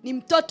 ni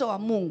mtoto wa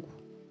Mungu,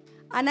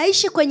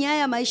 anaishi kwenye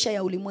haya maisha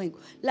ya ulimwengu,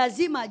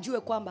 lazima ajue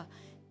kwamba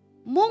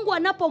Mungu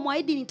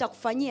anapomwahidi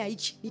nitakufanyia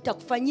hichi,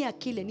 nitakufanyia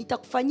kile,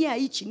 nitakufanyia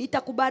hichi,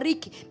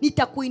 nitakubariki,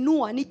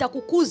 nitakuinua,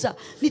 nitakukuza,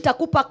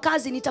 nitakupa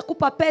kazi,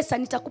 nitakupa pesa,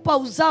 nitakupa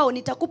uzao,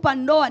 nitakupa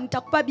ndoa,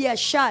 nitakupa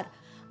biashara,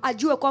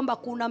 ajue kwamba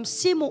kuna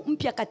msimu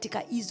mpya katika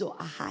hizo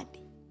ahadi.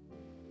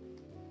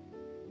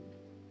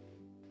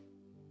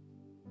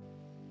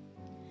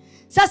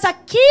 Sasa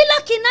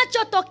kila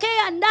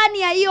kinachotokea ndani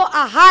ya hiyo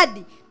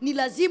ahadi ni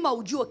lazima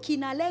ujue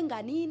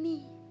kinalenga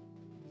nini.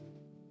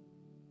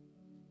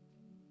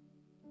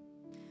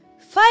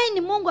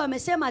 Fine, Mungu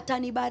amesema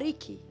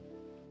atanibariki.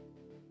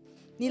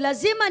 Ni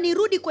lazima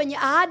nirudi kwenye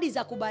ahadi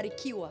za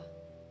kubarikiwa.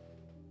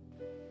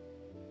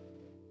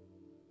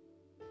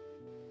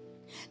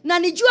 Na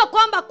nijua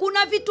kwamba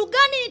kuna vitu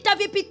gani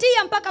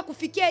nitavipitia mpaka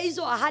kufikia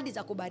hizo ahadi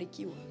za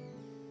kubarikiwa.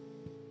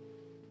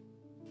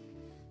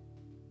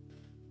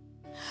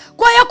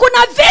 Kwa hiyo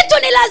kuna vitu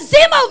ni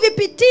lazima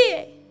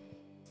uvipitie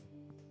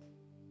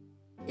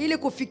ili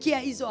kufikia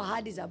hizo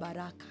ahadi za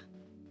baraka.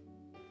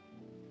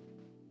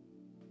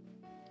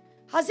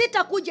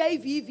 Hazitakuja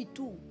hivi hivi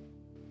tu.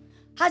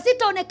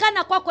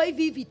 Hazitaonekana kwako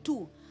hivi hivi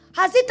tu.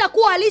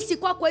 Hazitakuwa halisi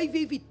kwako hivi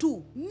hivi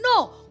tu.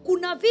 No,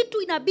 kuna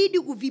vitu inabidi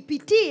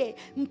uvipitie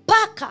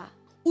mpaka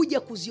uje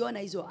kuziona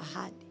hizo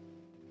ahadi.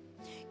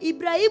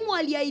 Ibrahimu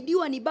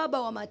aliahidiwa ni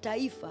baba wa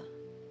mataifa,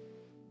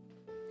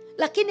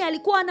 lakini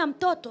alikuwa hana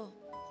mtoto,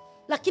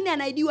 lakini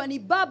anaahidiwa ni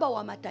baba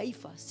wa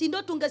mataifa. Si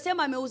ndio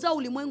tungesema ameuzaa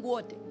ulimwengu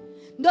wote?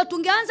 Ndio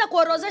tungeanza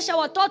kuorozesha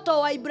watoto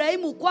wa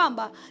Ibrahimu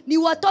kwamba ni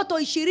watoto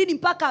 20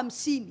 mpaka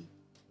 50.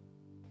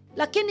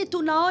 Lakini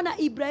tunaona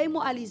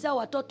Ibrahimu alizaa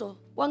watoto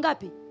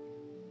wangapi?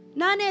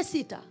 8,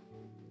 6.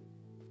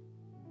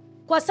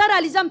 Kwa Sara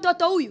alizaa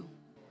mtoto huyu.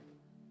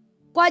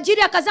 Kwa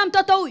Ajiri akazaa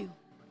mtoto huyu.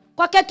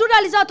 Kwa Ketura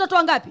alizaa watoto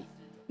wangapi?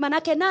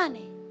 Manake 8.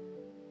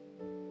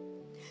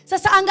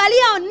 Sasa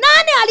angalia 8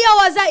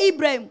 aliowazaa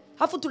Ibrahim.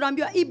 Hafu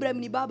tunaambiwa Ibrahim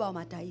ni baba wa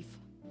mataifa.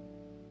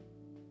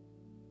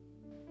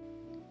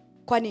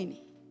 Kwa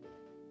nini?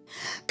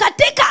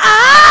 Katika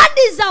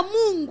ahadi za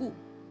Mungu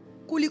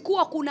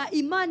kulikuwa kuna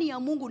imani ya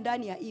Mungu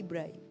ndani ya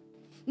Ibrahim.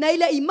 Na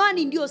ile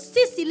imani ndio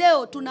sisi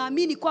leo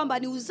tunaamini kwamba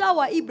ni uzao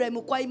wa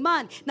Ibrahim kwa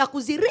imani na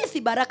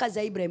kuzirithi baraka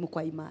za Ibrahim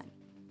kwa imani.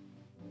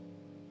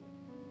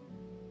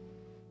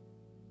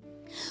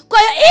 Kwa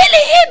hiyo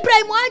ili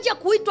Ibrahim aje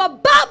kuitwa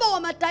baba wa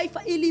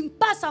mataifa,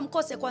 ilimpasa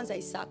mkose kwanza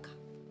Isaka.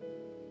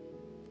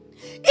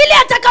 Ili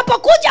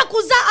atakapokuja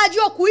kuzaa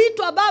ajue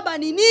kuitwa baba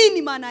ni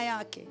nini maana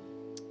yake.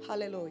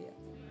 Haleluya.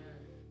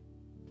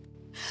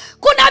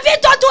 Kuna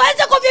vitu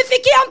hatuwezi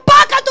kuvifikia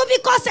mpaka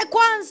tuvikose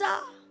kwanza.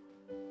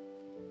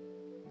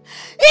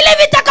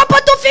 Ili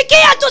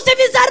vitakapotufikia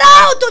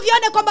tusivizarau,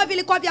 tuvione kwamba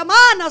vilikuwa vya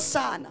maana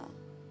sana.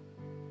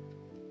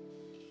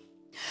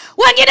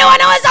 Wengine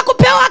wanaweza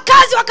kupewa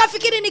kazi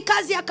wakafikiri ni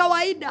kazi ya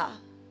kawaida.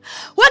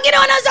 Wengine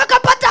wanaweza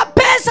wakapata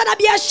pesa na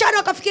biashara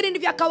wakafikiri ni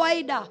vya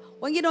kawaida.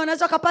 Wengine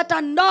wanaweza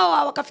wakapata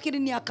ndoa wakafikiri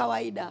ni ya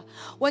kawaida.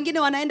 Wengine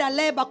wanaenda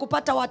leba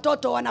kupata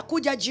watoto,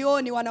 wanakuja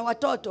jioni wana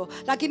watoto.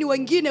 Lakini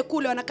wengine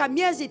kule wanakaa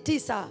miezi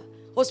 9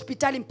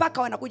 hospitali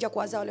mpaka wanakuja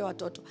kuwazaa wale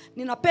watoto.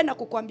 Ninapenda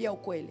kukuambia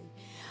ukweli.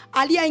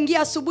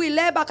 Aliyeingia asubuhi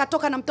leba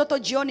akatoka na mtoto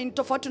jioni ni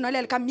tofauti na yule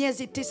alikaa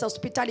miezi 9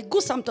 hospitali.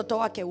 Gusa mtoto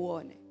wake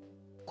uone.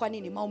 Kwa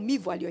nini?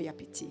 Maumivu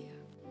aliyoyapitia.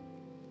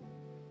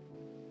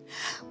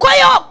 Kwa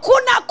hiyo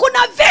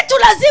kuna vitu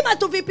lazima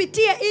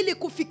tuvipitie ili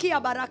kufikia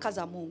baraka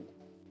za Mungu.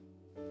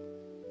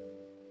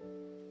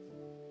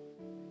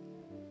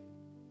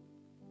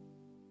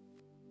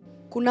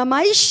 Kuna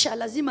maisha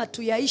lazima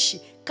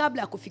tuyaishi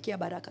kabla ya kufikia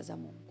baraka za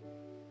Mungu.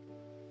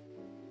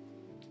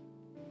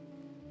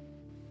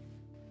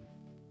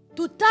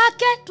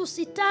 Tutake,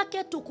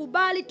 tusitake,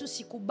 tukubali,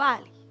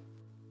 tusikubali,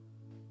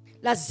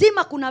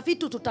 lazima kuna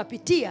vitu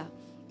tutapitia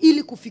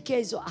ili kufikia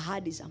hizo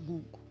ahadi za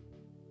Mungu.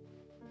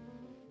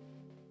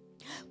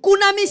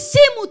 Kuna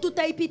misimu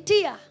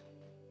tutaipitia,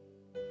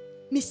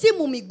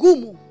 misimu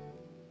migumu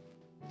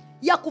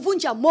ya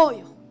kuvunja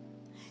moyo,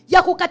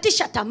 ya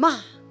kukatisha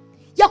tamaa,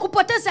 ya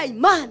kupoteza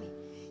imani,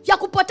 ya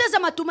kupoteza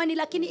matumaini,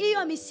 lakini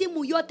hiyo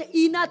misimu yote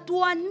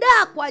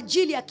inatuandaa kwa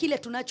ajili ya kile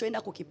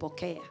tunachoenda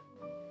kukipokea.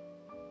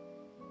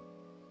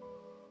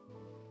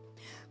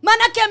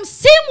 Manake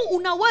msimu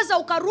unaweza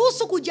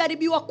ukaruhusu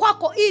kujaribiwa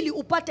kwako ili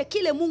upate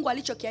kile Mungu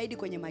alichokiahidi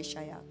kwenye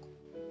maisha yako.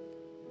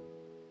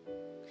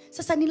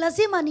 Sasa ni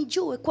lazima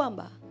nijue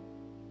kwamba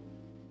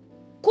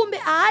kumbe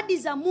ahadi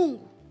za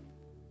Mungu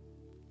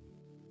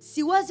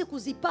siwezi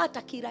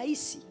kuzipata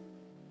kirahisi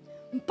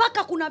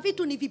mpaka kuna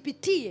vitu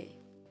nivipitie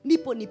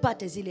ndipo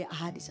nipate zile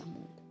ahadi za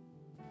Mungu.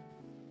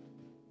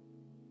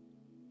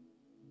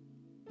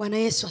 Bwana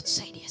Yesu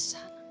atusaidie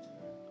sana.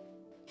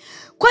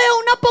 Kwa hiyo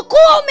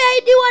unapokuwa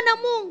umeahidiwa na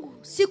Mungu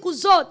siku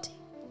zote,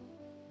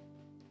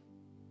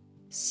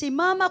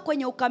 simama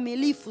kwenye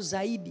ukamilifu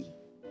zaidi,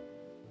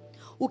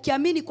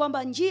 ukiamini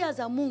kwamba njia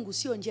za Mungu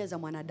sio njia za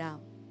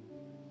mwanadamu,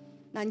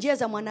 na njia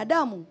za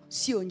mwanadamu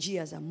sio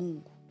njia za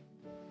Mungu.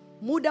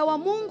 Muda wa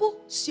Mungu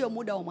sio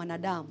muda wa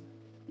mwanadamu,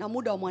 na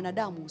muda wa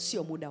mwanadamu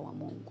sio muda wa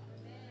Mungu.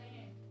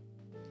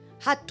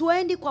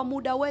 Hatuendi kwa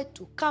muda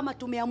wetu. Kama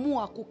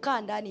tumeamua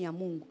kukaa ndani ya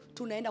Mungu,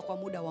 tunaenda kwa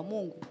muda wa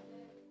Mungu.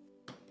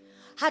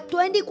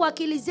 Hatuendi kwa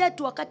akili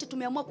zetu. Wakati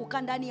tumeamua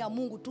kukaa ndani ya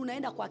Mungu,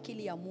 tunaenda kwa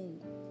akili ya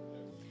Mungu.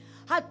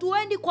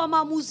 Hatuendi kwa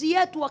maamuzi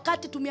yetu.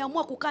 Wakati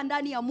tumeamua kukaa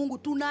ndani ya Mungu,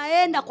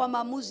 tunaenda kwa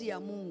maamuzi ya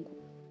Mungu.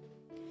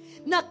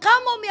 Na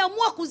kama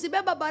umeamua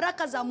kuzibeba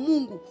baraka za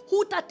Mungu,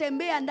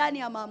 hutatembea ndani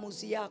ya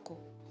maamuzi yako,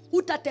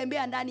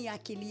 hutatembea ndani ya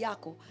akili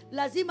yako.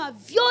 Lazima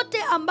vyote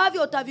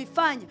ambavyo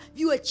utavifanya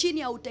viwe chini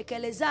ya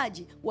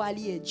utekelezaji wa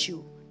aliye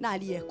juu na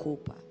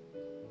aliyekupa.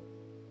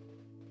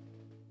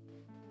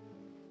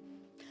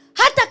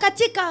 Hata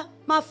katika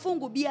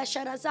mafungu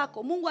biashara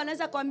zako. Mungu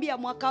anaweza kuambia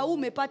mwaka huu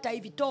umepata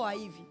hivi, toa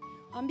hivi.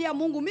 Ambia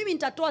Mungu, mimi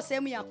nitatoa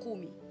sehemu ya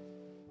 10.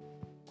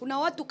 Kuna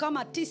watu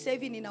kama 9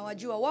 hivi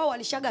ninawajua, wao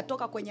walishaga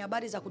toka kwenye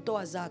habari za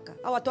kutoa zaka.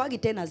 Hawatoagi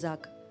tena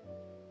zaka.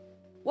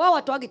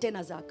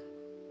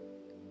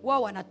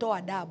 Wao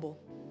wanatoa double.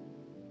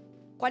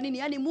 Kwa nini?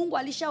 Yaani Mungu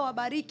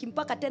alishawabariki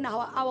mpaka tena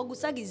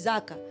hawagusagi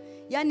zaka.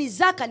 Yaani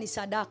zaka ni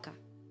sadaka.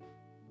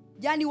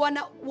 Yaani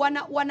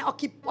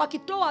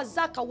wakitoa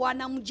zaka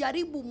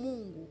wanamjaribu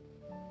Mungu.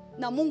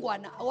 Na Mungu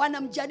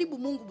wanamjaribu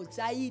Mungu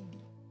zaidi.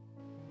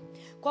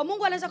 Kwa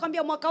Mungu anaweza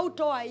kwambia mwaka huu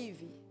toa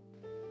hivi.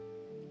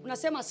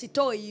 Unasema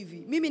sitoi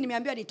hivi. Mimi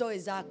nimeambiwa nitoe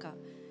zaka.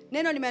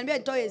 Neno nimeambiwa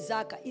nitoe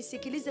zaka.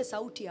 Isikilize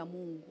sauti ya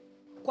Mungu.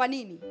 Kwa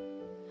nini?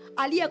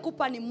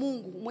 Aliyekupa ni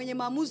Mungu, mwenye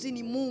maamuzi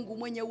ni Mungu,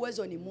 mwenye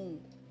uwezo ni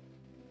Mungu.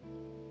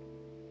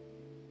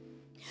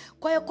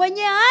 Kwa hiyo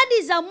kwenye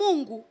ahadi za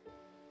Mungu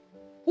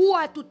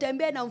huwa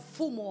tutembea na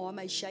mfumo wa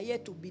maisha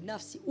yetu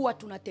binafsi, huwa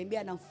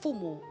tunatembea na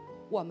mfumo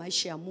wa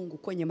maisha ya Mungu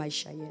kwenye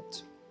maisha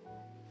yetu.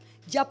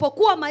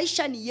 Japokuwa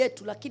maisha ni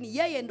yetu, lakini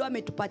yeye ndo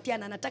ametupatia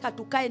na anataka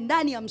tukae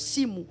ndani ya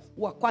msimu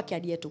wa kwake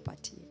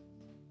aliyetupatia.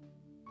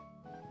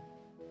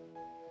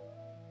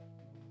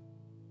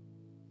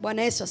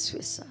 Bwana Yesu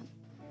asifiwe sana.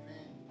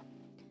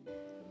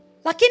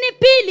 Lakini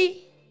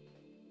pili,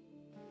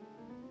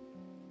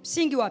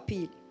 msingi wa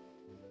pili,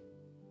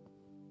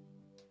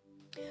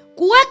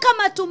 kuweka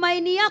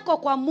matumaini yako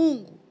kwa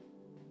Mungu,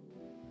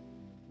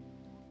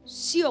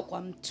 sio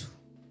kwa mtu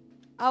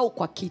au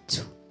kwa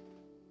kitu.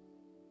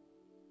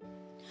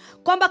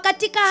 Kwamba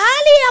katika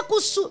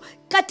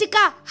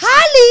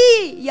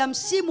hali ya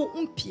msimu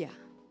mpya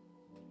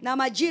na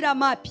majira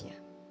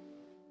mapya,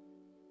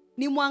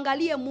 ni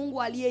muangalie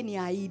Mungu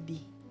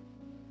aliyeniahidi.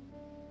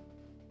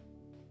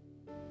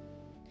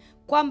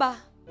 Kwamba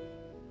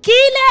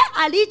kile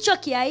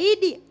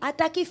alichokiahidi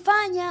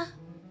atakifanya.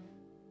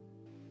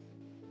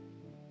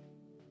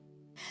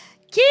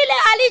 Kile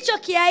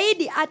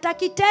alichokiahidi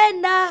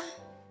atakitenda.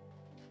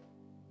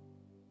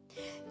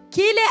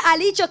 Kile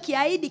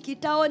alichokiahidi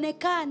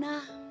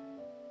kitaonekana.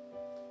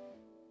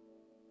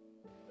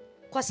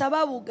 Kwa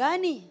sababu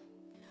gani?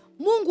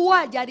 Mungu huwa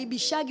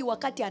hajaribishagi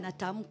wakati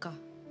anatamka.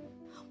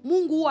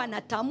 Mungu huwa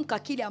anatamka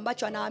kile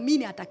ambacho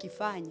anaamini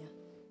atakifanya.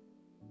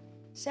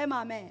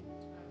 Sema amen.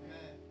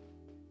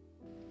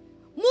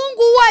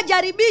 Mungu huwa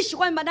hajaribishi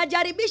kwamba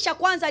najaribisha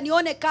kwanza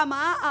nione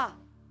kama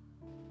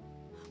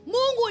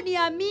Mungu ni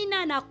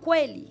amina na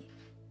kweli.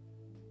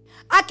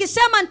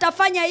 Akisema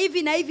nitafanya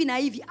hivi na hivi na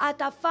hivi,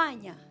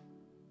 atafanya.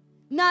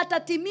 Na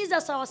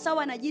atatimiza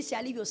sawasawa na jinsi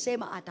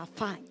alivyosema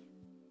atafanya.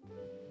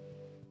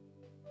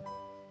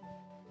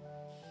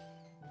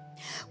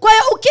 Kwa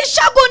hiyo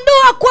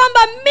ukishagundua kwamba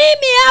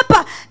mimi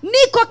hapa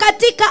niko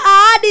katika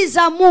ahadi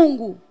za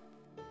Mungu,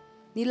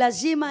 ni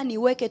lazima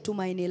niweke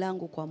tumaini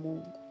langu kwa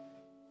Mungu,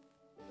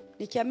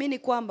 nikiamini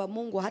kwamba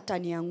Mungu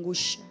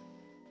hataniangusha.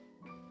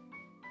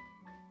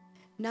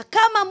 Na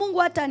kama Mungu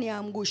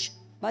hataniangusha,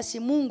 basi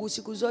Mungu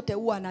siku zote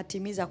huwa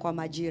anatimiza kwa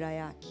majira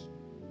yake,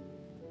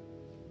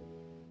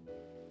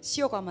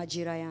 sio kwa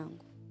majira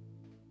yangu.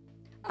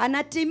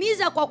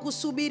 Anatimiza kwa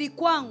kusubiri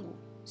kwangu,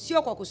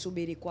 sio kwa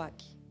kusubiri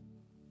kwake.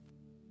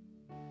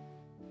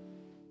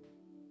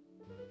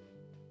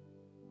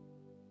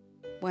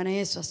 Bwana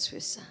Yesu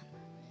asifiwe sana.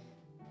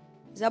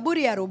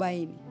 Zaburi ya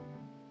 40.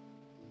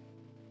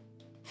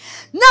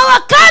 Na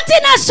wakati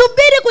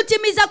nasubiri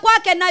kutimiza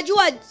kwake,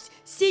 najua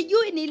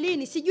sijui ni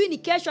lini, sijui ni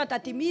kesho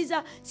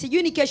atatimiza,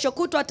 sijui ni kesho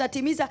kutwa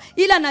atatimiza,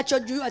 ila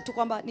nachojua tu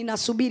kwamba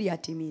ninasubiri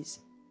atimize.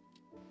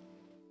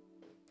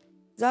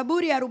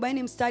 Zaburi ya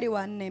 40 mstari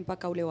wa 4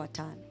 mpaka ule wa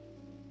 5.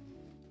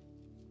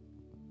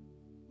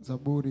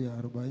 Zaburi ya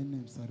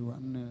 40 mstari wa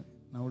 4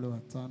 na ule wa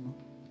 5.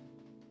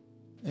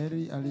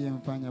 Heri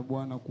aliyemfanya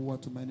Bwana kuwa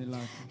tumaini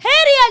lake.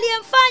 Heri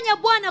aliyemfanya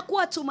Bwana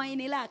kuwa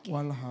tumaini lake.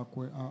 Wala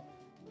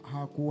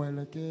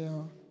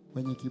hakuelekea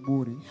kwenye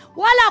kiburi.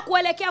 Wala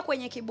hakuelekea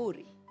kwenye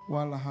kiburi.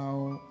 Wala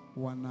hao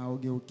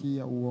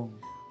wanaogeukia uongo.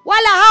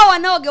 Wala hao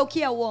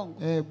wanaogeukia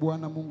uongo.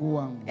 Bwana Mungu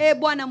wangu.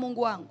 Bwana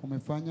Mungu wangu.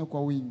 Umefanya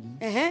kwa wingi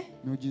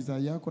miujiza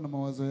yako na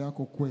mawazo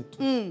yako kwetu.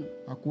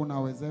 Hakuna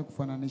awezaye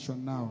kufananishwa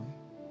nawe.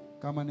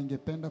 Kama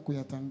ningependa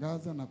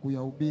kuyatangaza na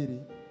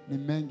kuyahubiri, ni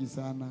mengi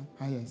sana,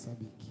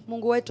 hayahesabiki.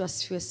 Mungu wetu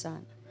asifiwe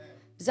sana.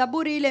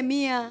 Zaburi ile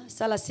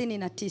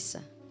 139.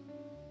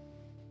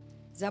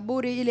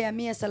 Zaburi ile ya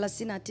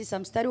 139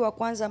 mstari wa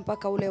kwanza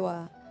mpaka ule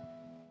wa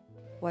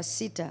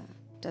 6.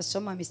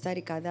 Tutasoma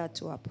mistari kadhaa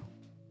tu hapo.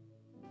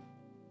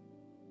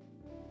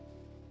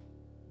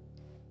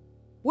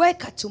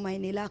 Weka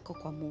tumaini lako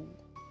kwa Mungu.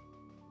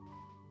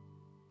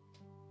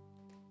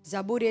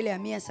 Zaburi ile ya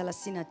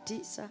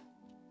 139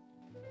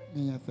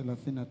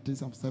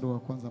 mstari wa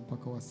kwanza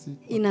mpaka wa 6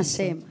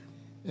 inasema,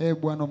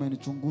 Bwana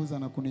umenichunguza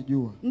na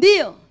kunijua.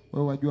 Ndio.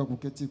 Wewe wajua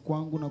kuketi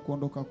kwangu na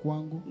kuondoka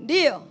kwangu.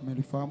 Ndio.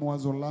 Umelifahamu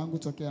wazo langu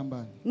tokea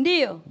mbali.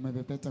 Ndio.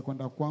 Umepepeta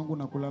kwenda kwangu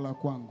na kulala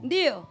kwangu.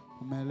 Ndio.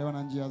 Umeelewa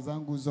na njia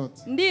zangu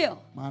zote. Ndio.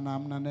 Maana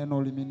hamna neno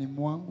ulimini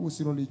mwangu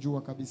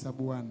usilolijua kabisa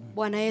Bwana.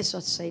 Bwana Yesu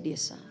atusaidie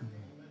sana.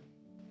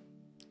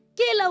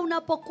 Kila kila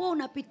unapokuwa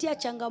unapitia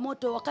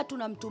changamoto, wakati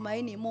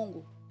unamtumaini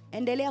Mungu,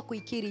 endelea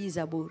kuikiri hii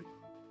zaburi.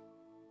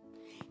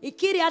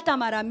 Ikiri hata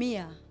mara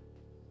 100.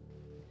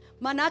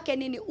 Maana yake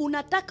nini?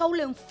 Unataka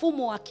ule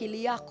mfumo wa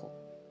akili yako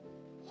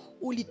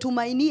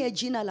ulitumainie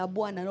jina la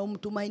Bwana na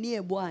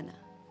umtumainie Bwana.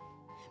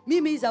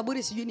 Mimi hii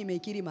zaburi sijui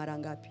nimeikiri mara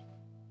ngapi.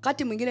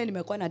 Wakati mwingine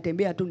nimekuwa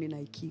natembea tu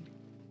ninaikiri.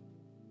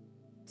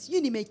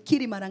 Sijui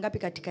nimeikiri mara ngapi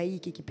katika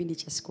hiki kipindi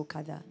cha siku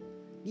kadhaa.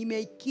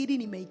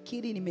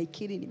 Nimeikiri.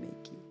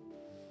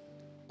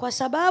 Kwa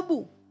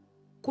sababu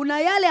kuna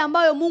yale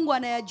ambayo Mungu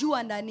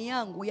anayajua ndani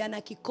yangu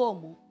yana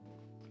kikomo.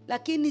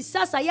 Lakini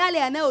sasa yale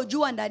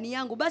yanayojua ndani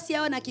yangu, basi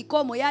yawe na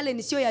kikomo, yale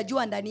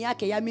nisiyoyajua ndani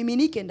yake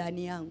yamiminike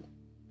ndani yangu.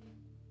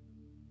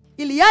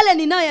 Ili yale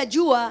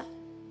ninayoyajua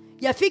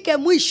yafike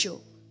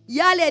mwisho,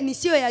 yale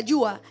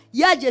nisiyoyajua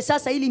yaje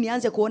sasa, ili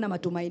nianze kuona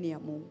matumaini ya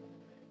Mungu.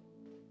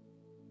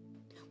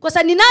 Kwa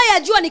sababu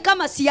ninayoyajua ni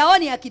kama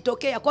siyaoni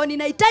yakitokea. Kwa hiyo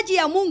ninahitaji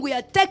ya Mungu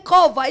ya take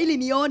over ili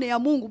nione ya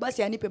Mungu,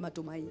 basi anipe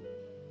matumaini.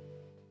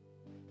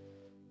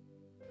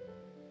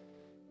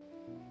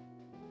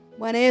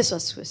 Bwana Yesu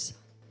asifiwe.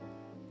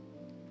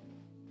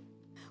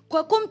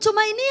 Kwa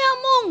kumtumainia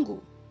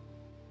Mungu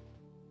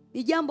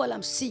ni jambo la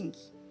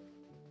msingi.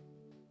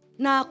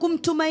 Na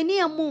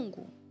kumtumainia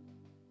Mungu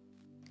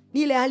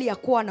ni ile hali ya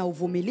kuwa na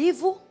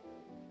uvumilivu,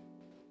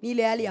 ni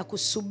ile hali ya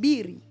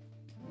kusubiri,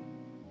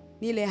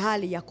 ni ile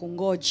hali ya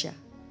kungoja,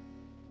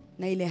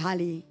 na ile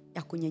hali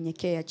ya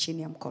kunyenyekea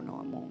chini ya mkono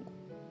wa Mungu.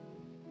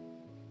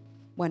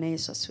 Bwana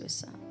Yesu asifiwe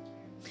sana.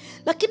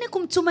 Lakini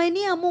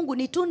kumtumainia Mungu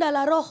ni tunda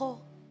la Roho.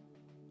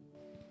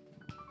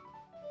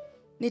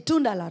 Ni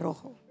tunda la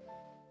Roho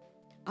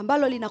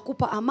ambalo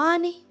linakupa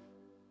amani,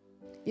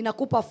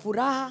 linakupa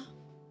furaha,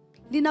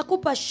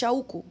 linakupa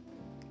shauku,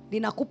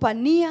 linakupa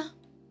nia,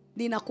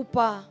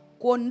 linakupa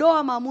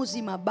kuondoa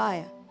maamuzi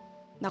mabaya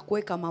na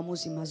kuweka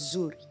maamuzi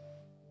mazuri.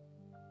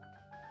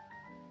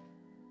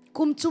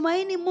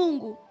 Kumtumaini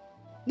Mungu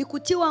ni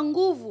kutiwa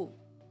nguvu,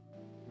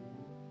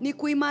 ni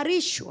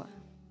kuimarishwa,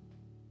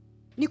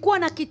 ni kuwa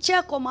na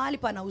kicheko mahali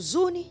pana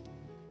huzuni,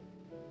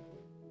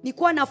 ni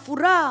kuwa na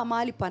furaha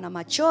mahali pana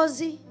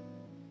machozi,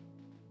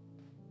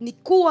 ni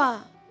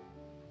kuwa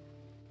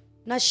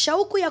na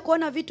shauku ya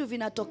kuona vitu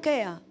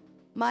vinatokea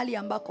mahali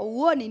ambako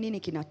huoni nini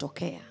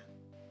kinatokea.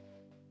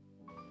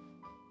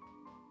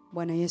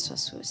 Bwana Yesu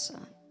asifiwe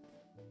sana.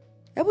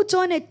 Hebu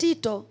tuone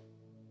Tito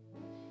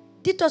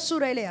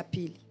sura ile ya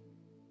 2.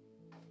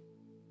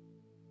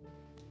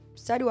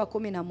 Mstari wa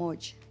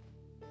 11.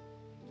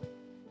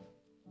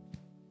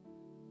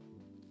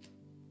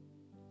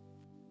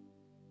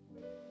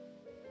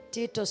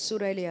 Tito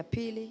sura ile ya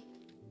 2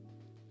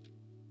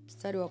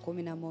 mstari wa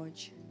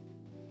 11.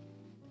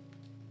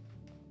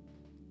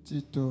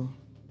 Tito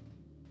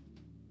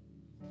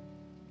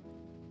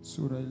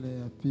sura ile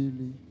ya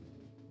 2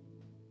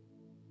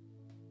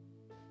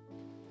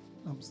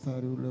 na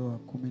mstari ule wa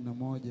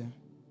 11.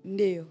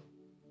 Ndio.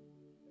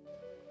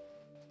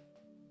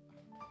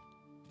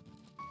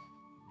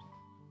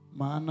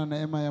 Maana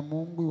neema ya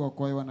Mungu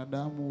iwaokoaye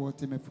wanadamu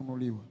wote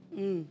imefunuliwa.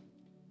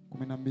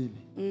 12.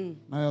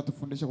 Nayo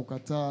yatufundisha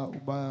kukataa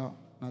ubaya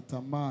na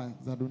tamaa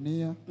za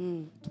dunia,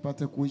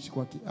 tupate kuishi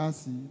kwa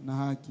kiasi na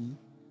haki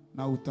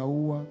na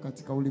utauwa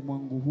katika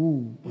ulimwengu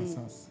huu wa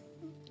sasa.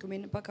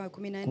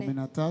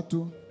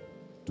 13.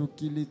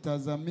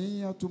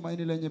 Tukilitazamia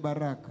tumaini lenye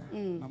baraka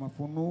na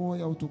mafunuo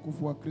ya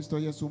utukufu wa Kristo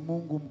Yesu,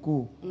 Mungu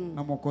mkuu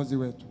na Mwokozi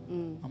wetu,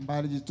 ambaye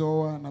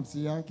alijitoa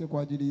nafsi yake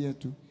kwa ajili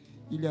yetu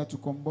ili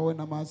atukomboe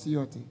na maasi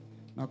yote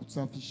na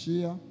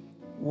kutusafishia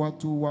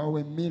watu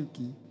wawe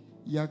milki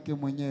yake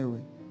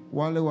mwenyewe,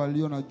 wale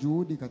walio na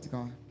juhudi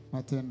katika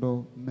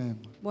matendo mema.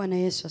 Bwana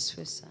Yesu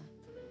asifiwe sana.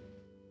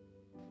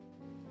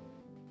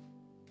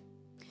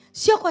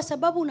 Sio kwa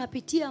sababu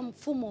unapitia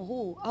mfumo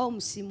huu au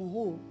msimu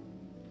huu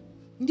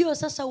ndio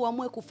sasa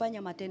uamue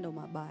kufanya matendo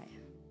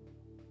mabaya.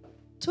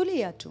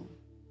 Tulia tu.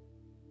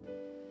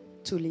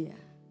 Tulia.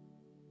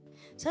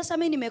 Sasa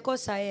mimi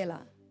nimekosa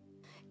hela,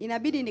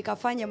 inabidi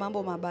nikafanye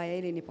mambo mabaya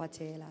ili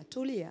nipate hela.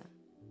 Tulia.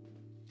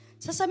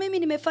 Sasa mimi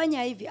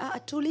nimefanya hivi.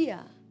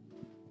 Tulia.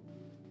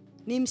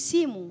 Ni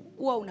msimu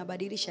huwa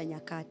unabadilisha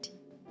nyakati.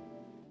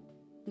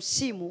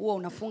 Msimu huwa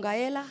unafunga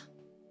hela.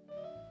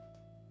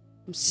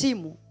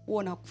 Msimu huwa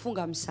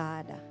unafunga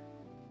msaada.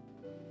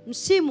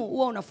 Msimu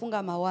huwa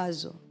unafunga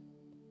mawazo.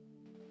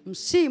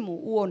 Msimu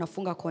huwa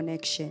unafunga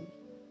connection.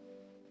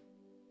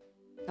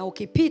 Na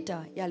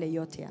ukipita yale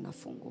yote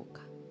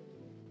yanafunguka.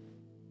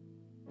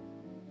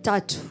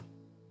 3.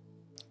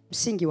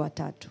 Msingi wa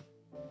 3.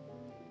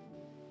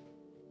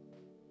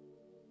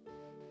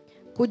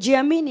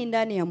 Kujiamini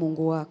ndani ya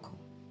Mungu wako.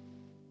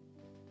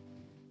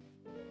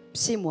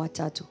 Msimu wa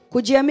 3.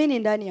 Kujiamini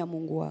ndani ya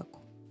Mungu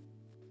wako.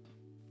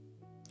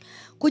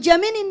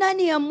 Kujiamini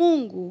ndani ya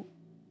Mungu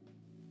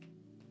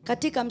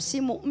katika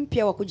msimu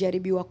mpya wa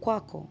kujaribiwa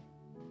kwako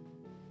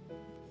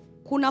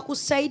kuna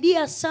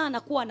kusaidia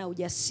sana kuwa na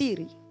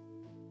ujasiri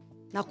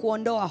na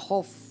kuondoa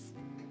hofu.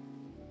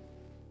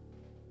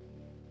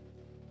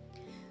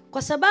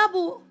 Kwa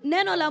sababu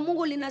neno la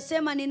Mungu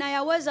linasema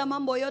ninayaweza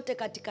mambo yote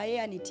katika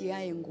yeye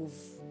anitiaye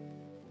nguvu.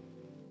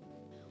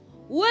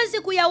 Huwezi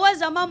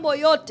kuyaweza mambo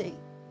yote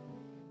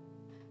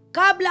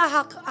kabla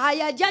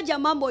hayajaja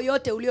mambo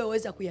yote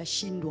uliyoweza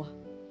kuyashindwa.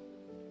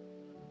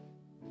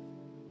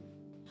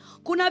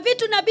 Kuna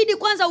vitu inabidi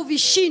kwanza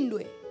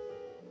uvishindwe,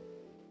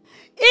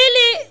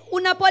 ili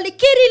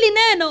unapolikiri hili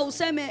neno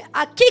useme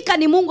hakika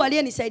ni Mungu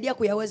aliyenisaidia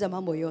kuyaweza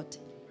mambo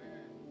yote.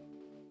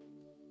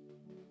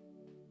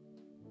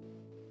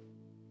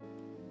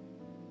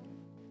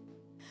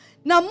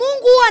 Na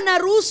Mungu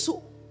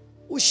anaruhusu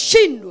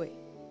ushindwe,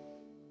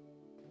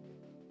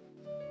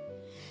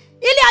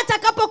 ili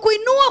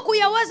atakapokuinua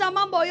kuyaweza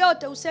mambo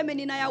yote useme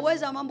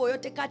ninayaweza mambo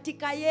yote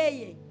katika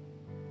yeye.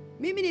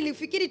 Mimi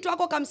nilifikiri tu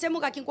ako kamsemo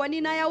kakingwa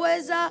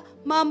ninayaweza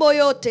mambo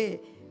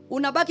yote.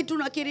 Unabaki tu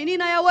unakiri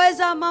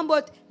ninayaweza mambo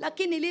yote,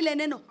 lakini lile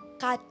neno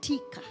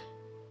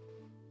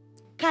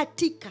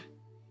katika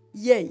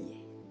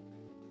yeye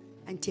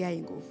antiaye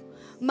nguvu,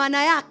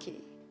 maana yake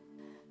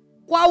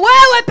kwa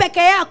wewe peke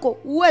yako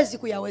huwezi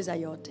kuyaweza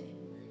yote,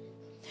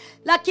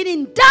 lakini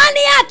ndani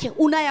yake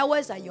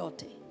unayaweza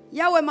yote.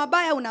 Yawe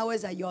mabaya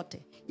unaweza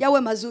yote, yawe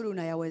mazuri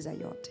unayaweza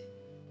yote.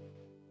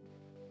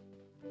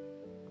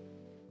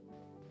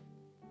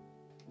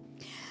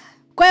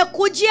 Kwa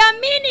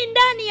kujiamini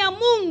ndani ya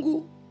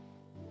Mungu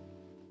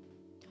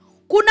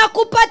kuna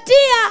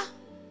kupatia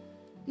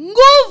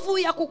nguvu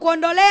ya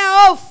kukuondolea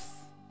hofu,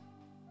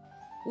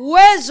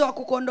 uwezo wa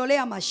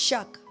kukuondolea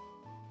mashaka,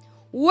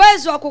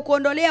 uwezo wa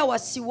kukuondolea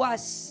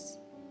wasiwasi,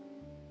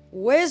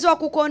 uwezo wa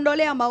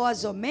kukuondolea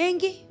mawazo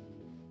mengi,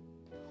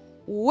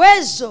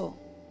 uwezo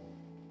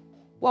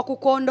wa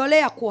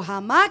kukuondolea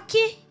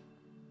kuhamaki,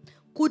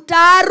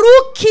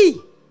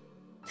 kutaharuki.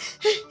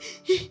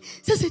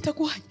 Sasa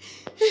itakuwaje?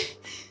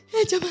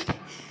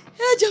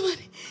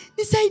 Jamani,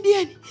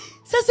 nisaidieni.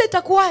 Sasa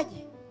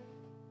itakuwaje?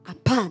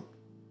 Hapana.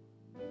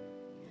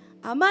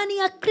 Amani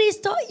ya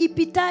Kristo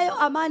ipitayo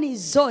amani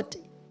zote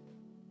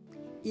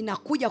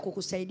inakuja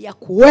kukusaidia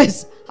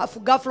kuweza. Alafu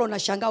ghafla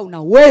unashangaa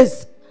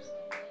unaweza.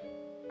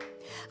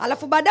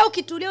 Alafu baadaye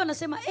ukitulia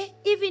unasema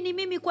hivi ni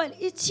mimi kweli?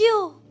 It's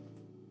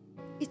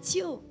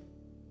you.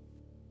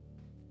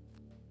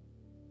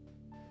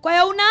 Kwa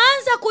hiyo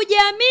unaanza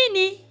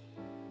kujiamini.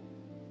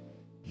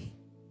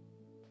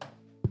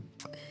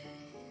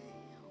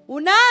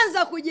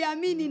 Unaanza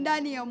kujiamini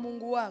ndani ya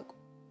Mungu wako,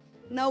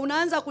 na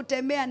unaanza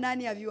kutembea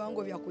ndani ya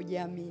viwango vya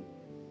kujiamini.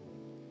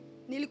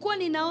 Nilikuwa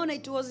ninaona,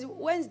 it was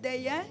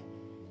Wednesday,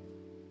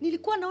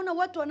 nilikuwa naona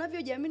watu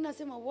wanavyojiamini,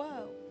 nasema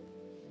wow,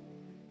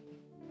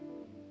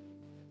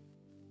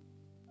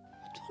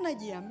 watu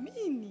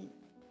wanajiamini.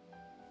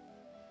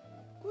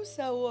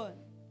 Gusa uone.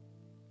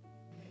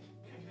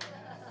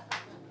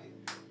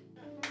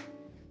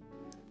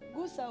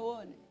 Gusa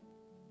uone.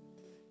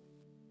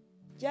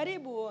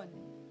 Jaribu uone.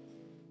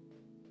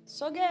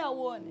 Sogea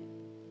uone.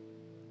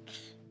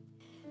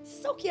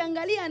 Sasa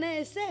ukiangalia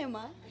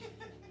anayesema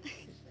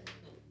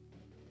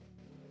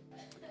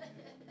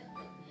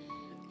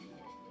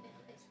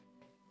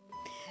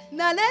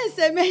na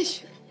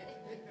anayesemeshwa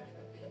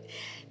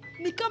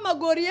ni kama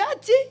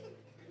Goliati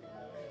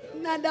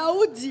na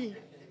Daudi.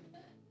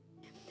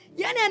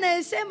 Yaani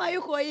anayesema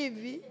yuko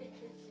hivi,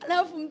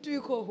 alafu mtu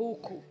yuko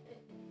huku.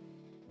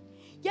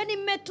 Yaani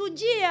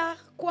mmetujia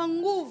kwa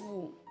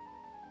nguvu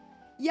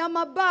ya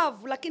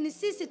mabavu, lakini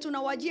sisi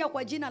tunawajia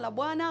kwa jina la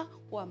Bwana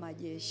wa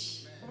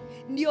majeshi.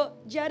 Ndio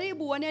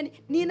jaribu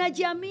waneni,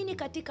 ninajiamini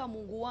katika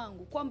Mungu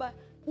wangu kwamba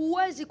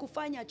huwezi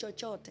kufanya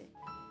chochote.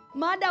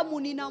 Maadamu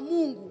nina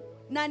Mungu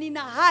na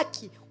nina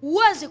haki,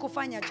 huwezi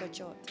kufanya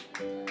chochote.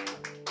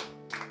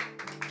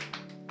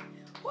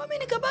 Mimi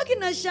nikabaki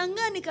na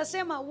shangaa,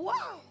 nikasema wow.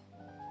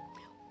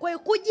 Kwa hiyo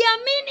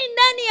kujiamini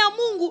ndani ya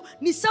Mungu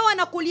ni sawa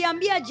na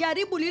kuliambia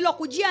jaribu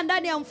lililokujia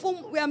ndani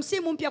ya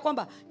msimu mpya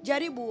kwamba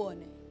jaribu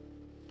uone.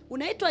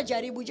 Unaitwa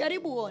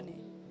jaribu uone.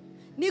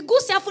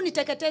 Niguse afu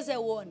niteketeze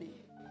uone.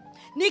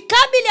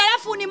 Nikabili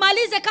alafu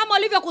unimalize kama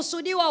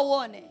ulivyokusudiwa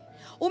uone.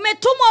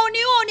 Umetumwa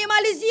uniue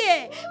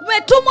unimalizie.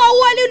 Umetumwa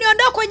uwe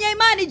uniondoe kwenye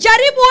imani.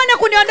 Jaribu uone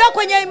kuniondoa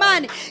kwenye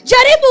imani.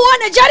 Jaribu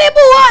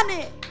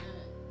uone.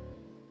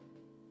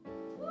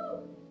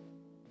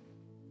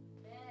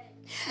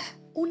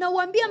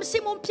 Unauambia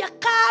msimu mpya,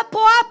 kaa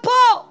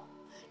hapo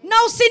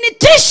na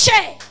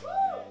usinitishe.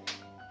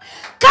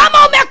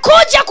 Kama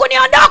umekuja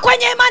kuniondoa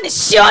kwenye imani,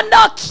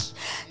 siondoki.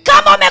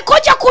 Kama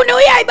umekuja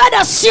kuniuia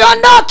ibada,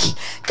 siondoki.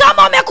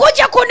 Kama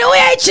umekuja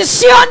kuniuia hichi,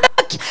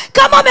 siondoki.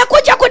 Kama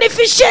umekuja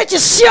kunifishia hichi,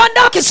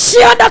 siondoki.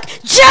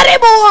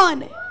 Jaribu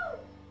uone.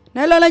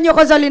 Na hilo lenyewe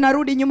kwanza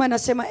linarudi nyuma,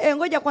 nasema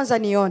ngoja kwanza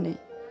nione.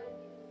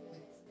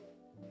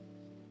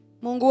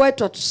 Mungu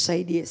wetu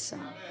atusaidie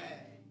sana.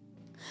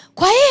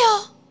 Kwa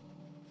hiyo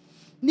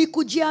ni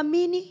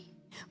kujiamini.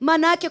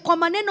 Maana yake kwa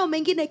maneno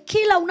mengine,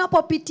 kila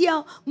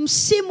unapopitia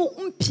msimu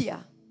mpya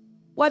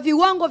wa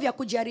viwango vya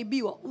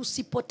kujaribiwa,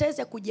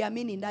 usipoteze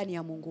kujiamini ndani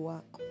ya Mungu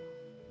wako.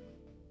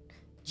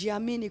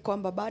 Jiamini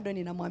kwamba bado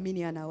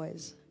ninamwamini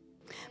anaweza.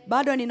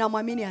 Bado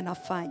ninamwamini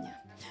anafanya.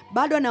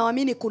 Bado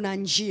naamini kuna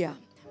njia.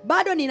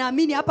 Bado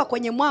ninaamini hapa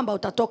kwenye mwamba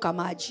utatoka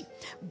maji.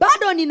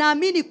 Bado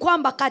ninaamini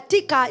kwamba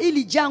katika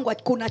hili jangwa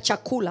kuna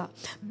chakula.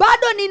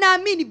 Bado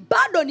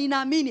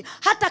ninaamini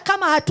hata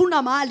kama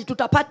hatuna mahali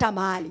tutapata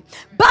mahali.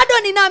 Bado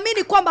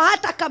ninaamini kwamba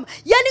hata kama,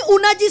 yani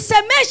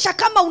unajisemesha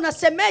kama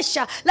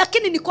unasemesha,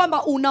 lakini ni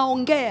kwamba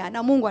unaongea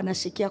na Mungu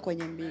anasikia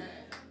kwenye mbingu.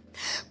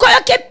 Kwa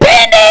hiyo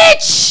kipindi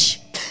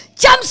hichi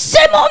cha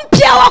msimu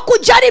mpya wa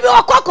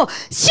kujaribiwa kwako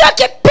sio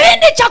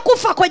kipindi cha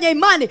kufa kwenye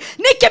imani,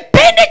 ni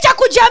kipindi cha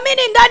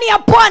kujiamini ndani ya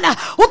Bwana.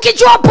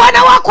 Ukijua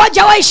Bwana wako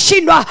hajawahi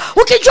shindwa,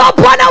 ukijua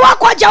Bwana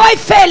wako hajawahi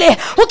feli,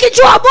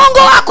 ukijua Mungu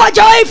wako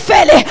hajawahi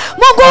feli,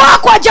 Mungu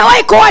wako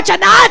hajawahi kuacha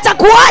na hata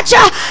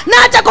kuacha na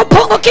hata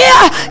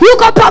kupungukia,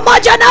 yuko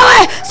pamoja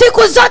nawe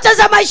siku zote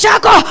za maisha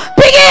yako.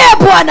 Pigie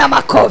Bwana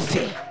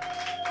makofi.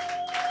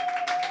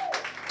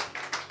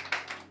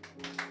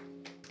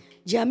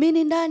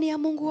 Jiamini ndani ya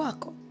Mungu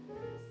wako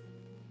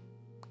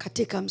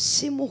katika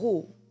msimu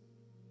huu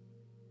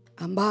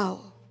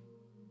ambao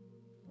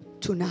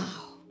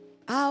tunao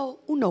au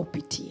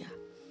unaupitia.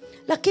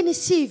 Lakini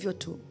si hivyo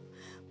tu,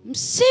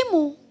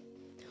 msimu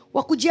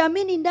wa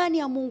kujiamini ndani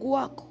ya Mungu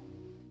wako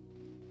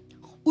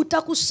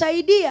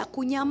utakusaidia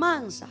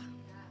kunyamaza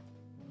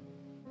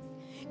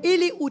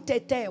ili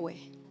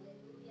utetewe.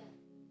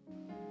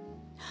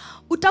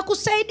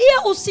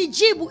 Utakusaidia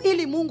usijibu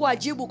ili Mungu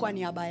ajibu kwa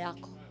niaba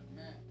yako.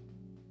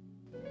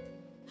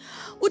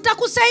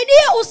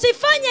 Utakusaidia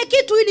usifanye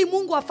kitu ili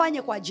Mungu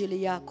afanye kwa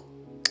ajili yako.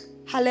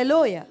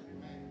 Haleluya.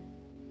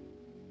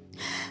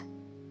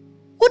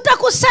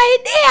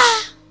 Utakusaidia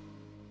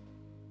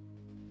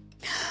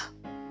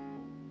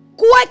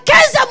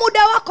kuwekeza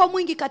muda wako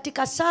mwingi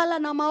katika sala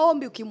na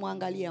maombi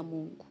ukimwangalia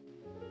Mungu.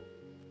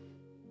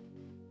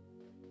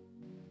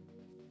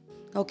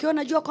 Na ukiwa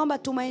unajua kwamba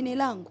tumaini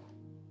langu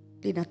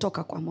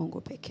linatoka kwa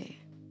Mungu pekee.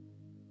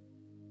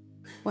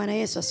 Bwana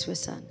Yesu asifiwe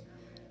sana.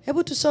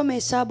 Hebu tusome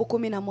Hesabu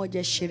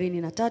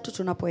 11:23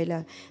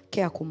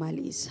 tunapoelekea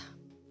kumaliza.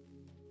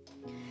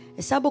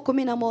 Hesabu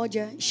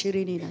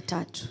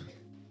 11:23.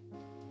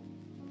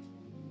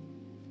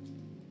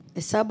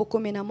 Hesabu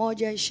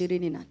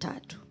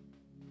 11:23.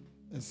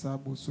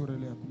 Hesabu sura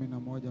ya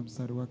 11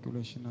 mstari wake ule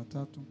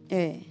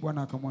 23.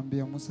 Bwana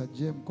akamwambia Musa,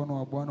 je, mkono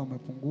wa Bwana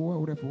umepungua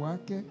urefu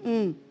wake?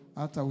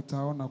 Hata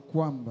utaona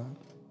kwamba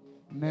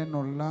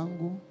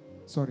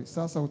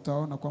sasa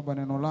utaona kwamba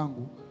neno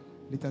langu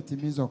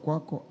litatimizwa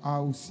kwako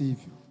au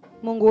sivyo.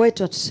 Mungu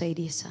wetu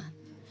atusaidie sana.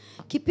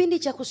 Kipindi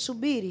cha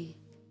kusubiri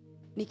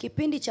ni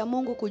kipindi cha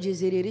Mungu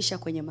kujidhihirisha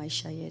kwenye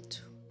maisha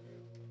yetu.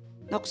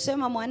 Na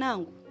kusema,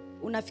 mwanangu,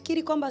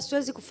 unafikiri kwamba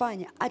siwezi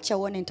kufanya? Acha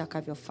uone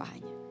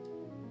nitakavyofanya.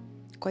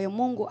 Kwa hiyo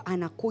Mungu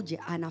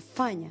anakuja,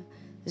 anafanya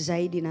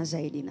zaidi na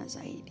zaidi na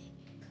zaidi.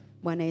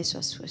 Bwana Yesu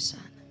asifiwe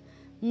sana.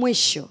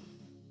 Mwisho,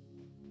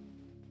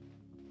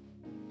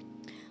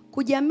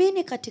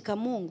 kujiamini katika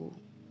Mungu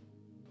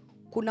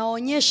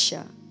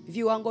kunaonyesha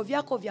viwango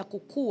vyako vya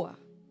kukua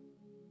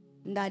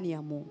ndani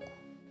ya Mungu.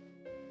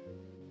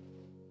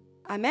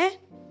 Amen.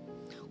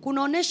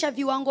 Kunaonyesha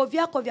viwango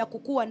vyako vya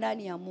kukua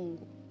ndani ya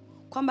Mungu.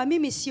 Kwamba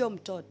mimi sio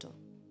mtoto.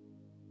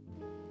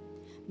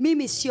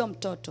 Mimi sio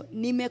mtoto.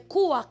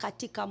 Nimekuwa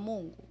katika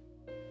Mungu.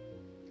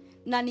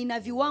 Na nina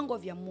viwango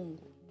vya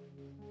Mungu.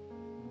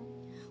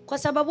 Kwa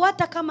sababu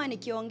hata kama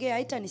nikiongea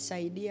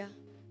haitanisaidia.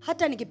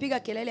 Hata nikipiga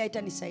kelele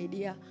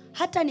haitanisaidia.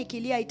 Hata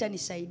nikilia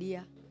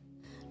haitanisaidia.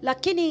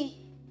 Lakini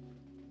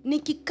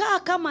nikikaa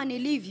kama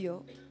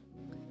nilivyo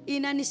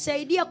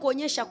inanisaidia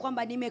kuonyesha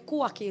kwamba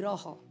nimekuwa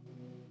kiroho.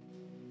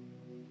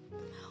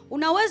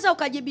 Unaweza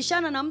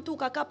ukajibishana na mtu,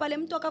 ukakaa pale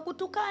mtu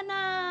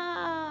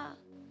akakutukana,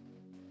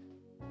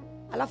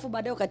 alafu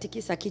baadaye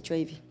ukatikisa kichwa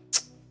hivi,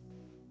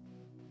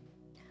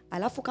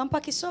 alafu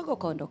kampa kisogo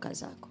kaondoka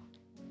zako.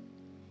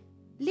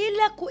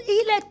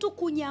 Ile tu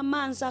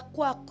kunyamanza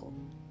kwako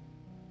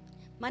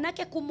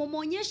manake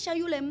kumomonyesha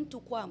yule mtu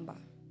kwamba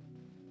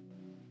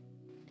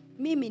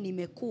mimi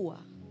nimekuwa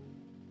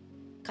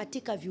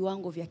katika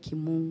viwango vya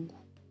kimungu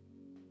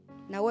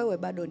na wewe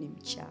bado ni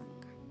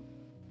mchanga.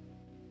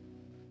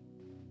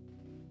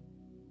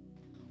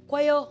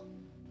 Kwa hiyo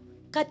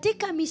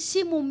katika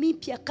misimu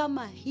mipya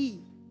kama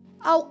hii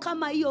au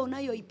kama hiyo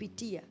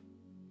unayoipitia,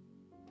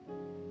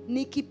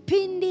 ni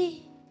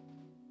kipindi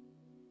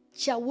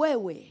cha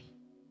wewe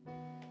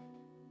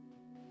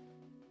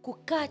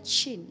kukaa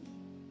chini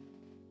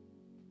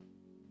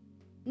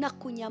na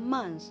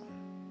kunyamaza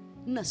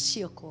na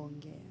sio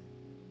kuongea.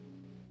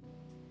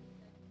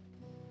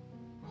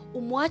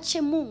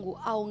 Umwache Mungu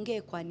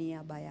aongee kwa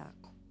niaba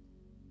yako.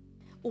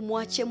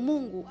 Umwache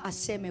Mungu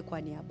aseme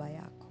kwa niaba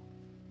yako.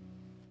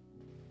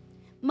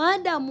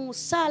 Maadamu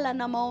sala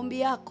na maombi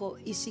yako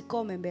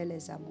isikome mbele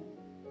za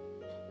Mungu.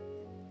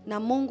 Na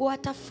Mungu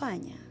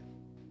atafanya,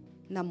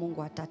 na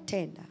Mungu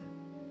atatenda,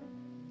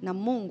 na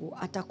Mungu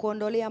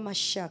atakuondolea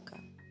mashaka,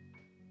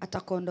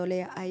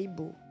 atakuondolea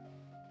aibu,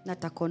 na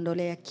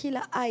atakuondolea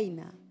kila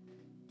aina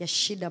ya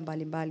shida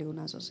mbalimbali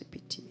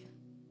unazozipitia.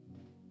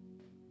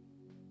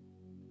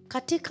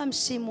 Katika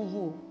msimu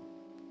huu,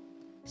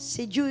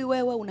 sijui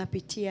wewe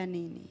unapitia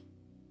nini,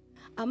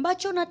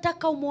 ambacho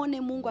nataka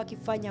umuone Mungu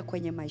akifanya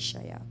kwenye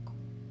maisha yako.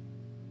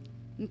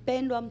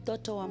 Mpendwa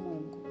mtoto wa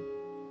Mungu,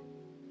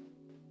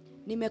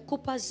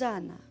 nimekupa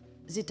zana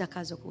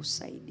zitakazo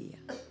kusaidia.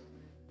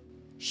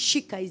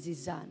 Shika hizi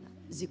zana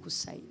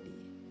zikusaidie,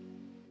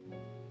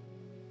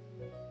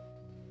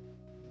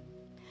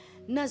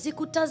 na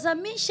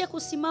zikutazamishe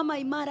kusimama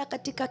imara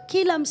katika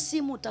kila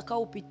msimu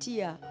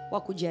utakaopitia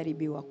wa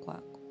kujaribiwa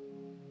kwako.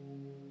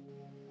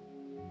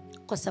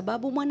 Kwa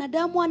sababu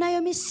mwanadamu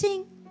anayo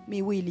misingi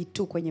miwili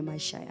tu kwenye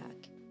maisha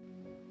yake.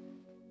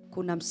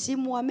 Kuna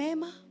msimu wa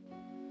mema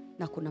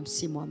na kuna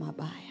msimu wa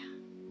mabaya.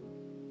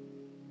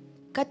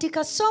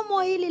 Katika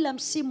somo hili la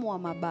msimu wa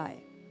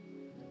mabaya,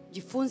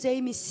 jifunze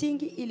hii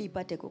misingi ili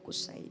ipate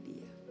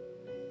kukusaidia.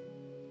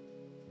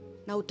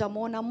 Na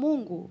utamwona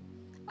Mungu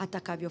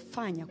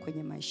atakavyofanya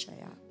kwenye maisha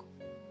yako.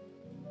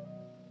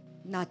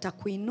 Na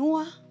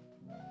atakuinua,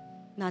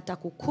 na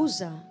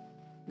atakukuza,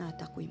 na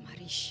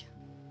atakuimarisha.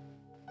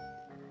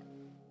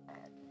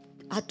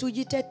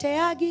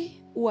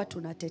 Hatujiteteagi, huwa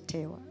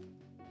tunatetewa.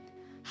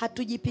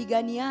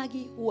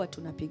 Hatujipiganiagi, huwa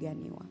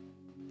tunapiganiwa.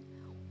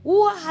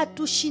 Huwa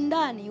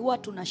hatushindani, huwa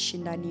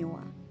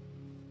tunashindaniwa.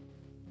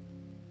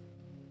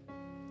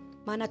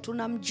 Maana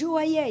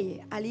tunamjua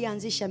yeye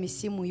aliyeanzisha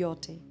misimu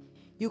yote.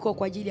 Yuko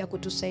kwa ajili ya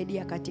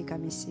kutusaidia katika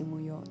misimu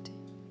yote.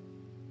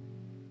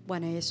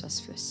 Bwana Yesu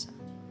asifiwe sana.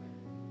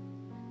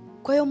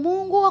 Kwa hiyo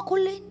Mungu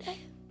akulinde,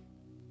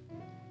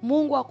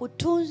 Mungu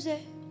akutunze,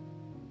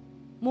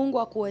 Mungu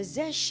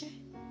akuwezeshe,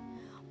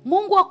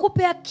 Mungu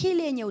akupe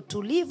akili yenye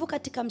utulivu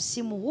katika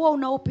msimu huo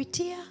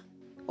unaopitia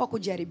wa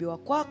kujaribiwa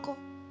kwako.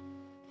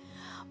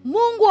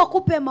 Mungu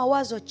akupe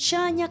mawazo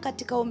chanya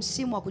katika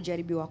msimu wa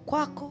kujaribiwa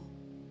kwako.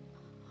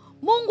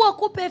 Mungu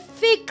akupe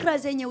fikra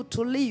zenye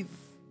utulivu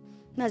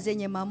na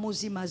zenye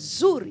maamuzi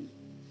mazuri,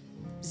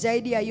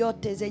 zaidi ya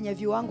yote zenye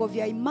viwango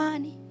vya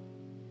imani,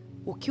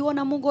 ukiwa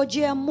na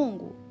mngojea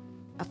Mungu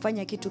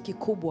afanye kitu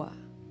kikubwa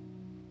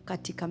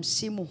katika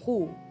msimu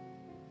huu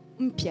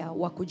mpya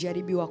wa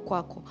kujaribiwa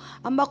kwako,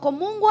 ambako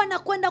Mungu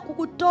anakwenda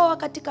kukutoa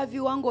katika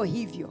viwango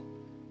hivyo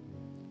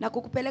na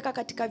kukupeleka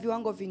katika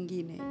viwango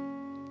vingine.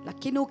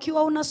 Lakini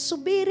ukiwa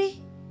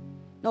unasubiri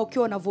na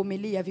ukiwa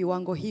unavumilia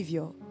viwango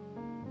hivyo,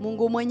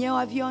 Mungu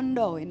mwenyewe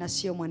aviondoe na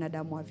sio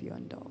mwanadamu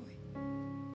aviondoe.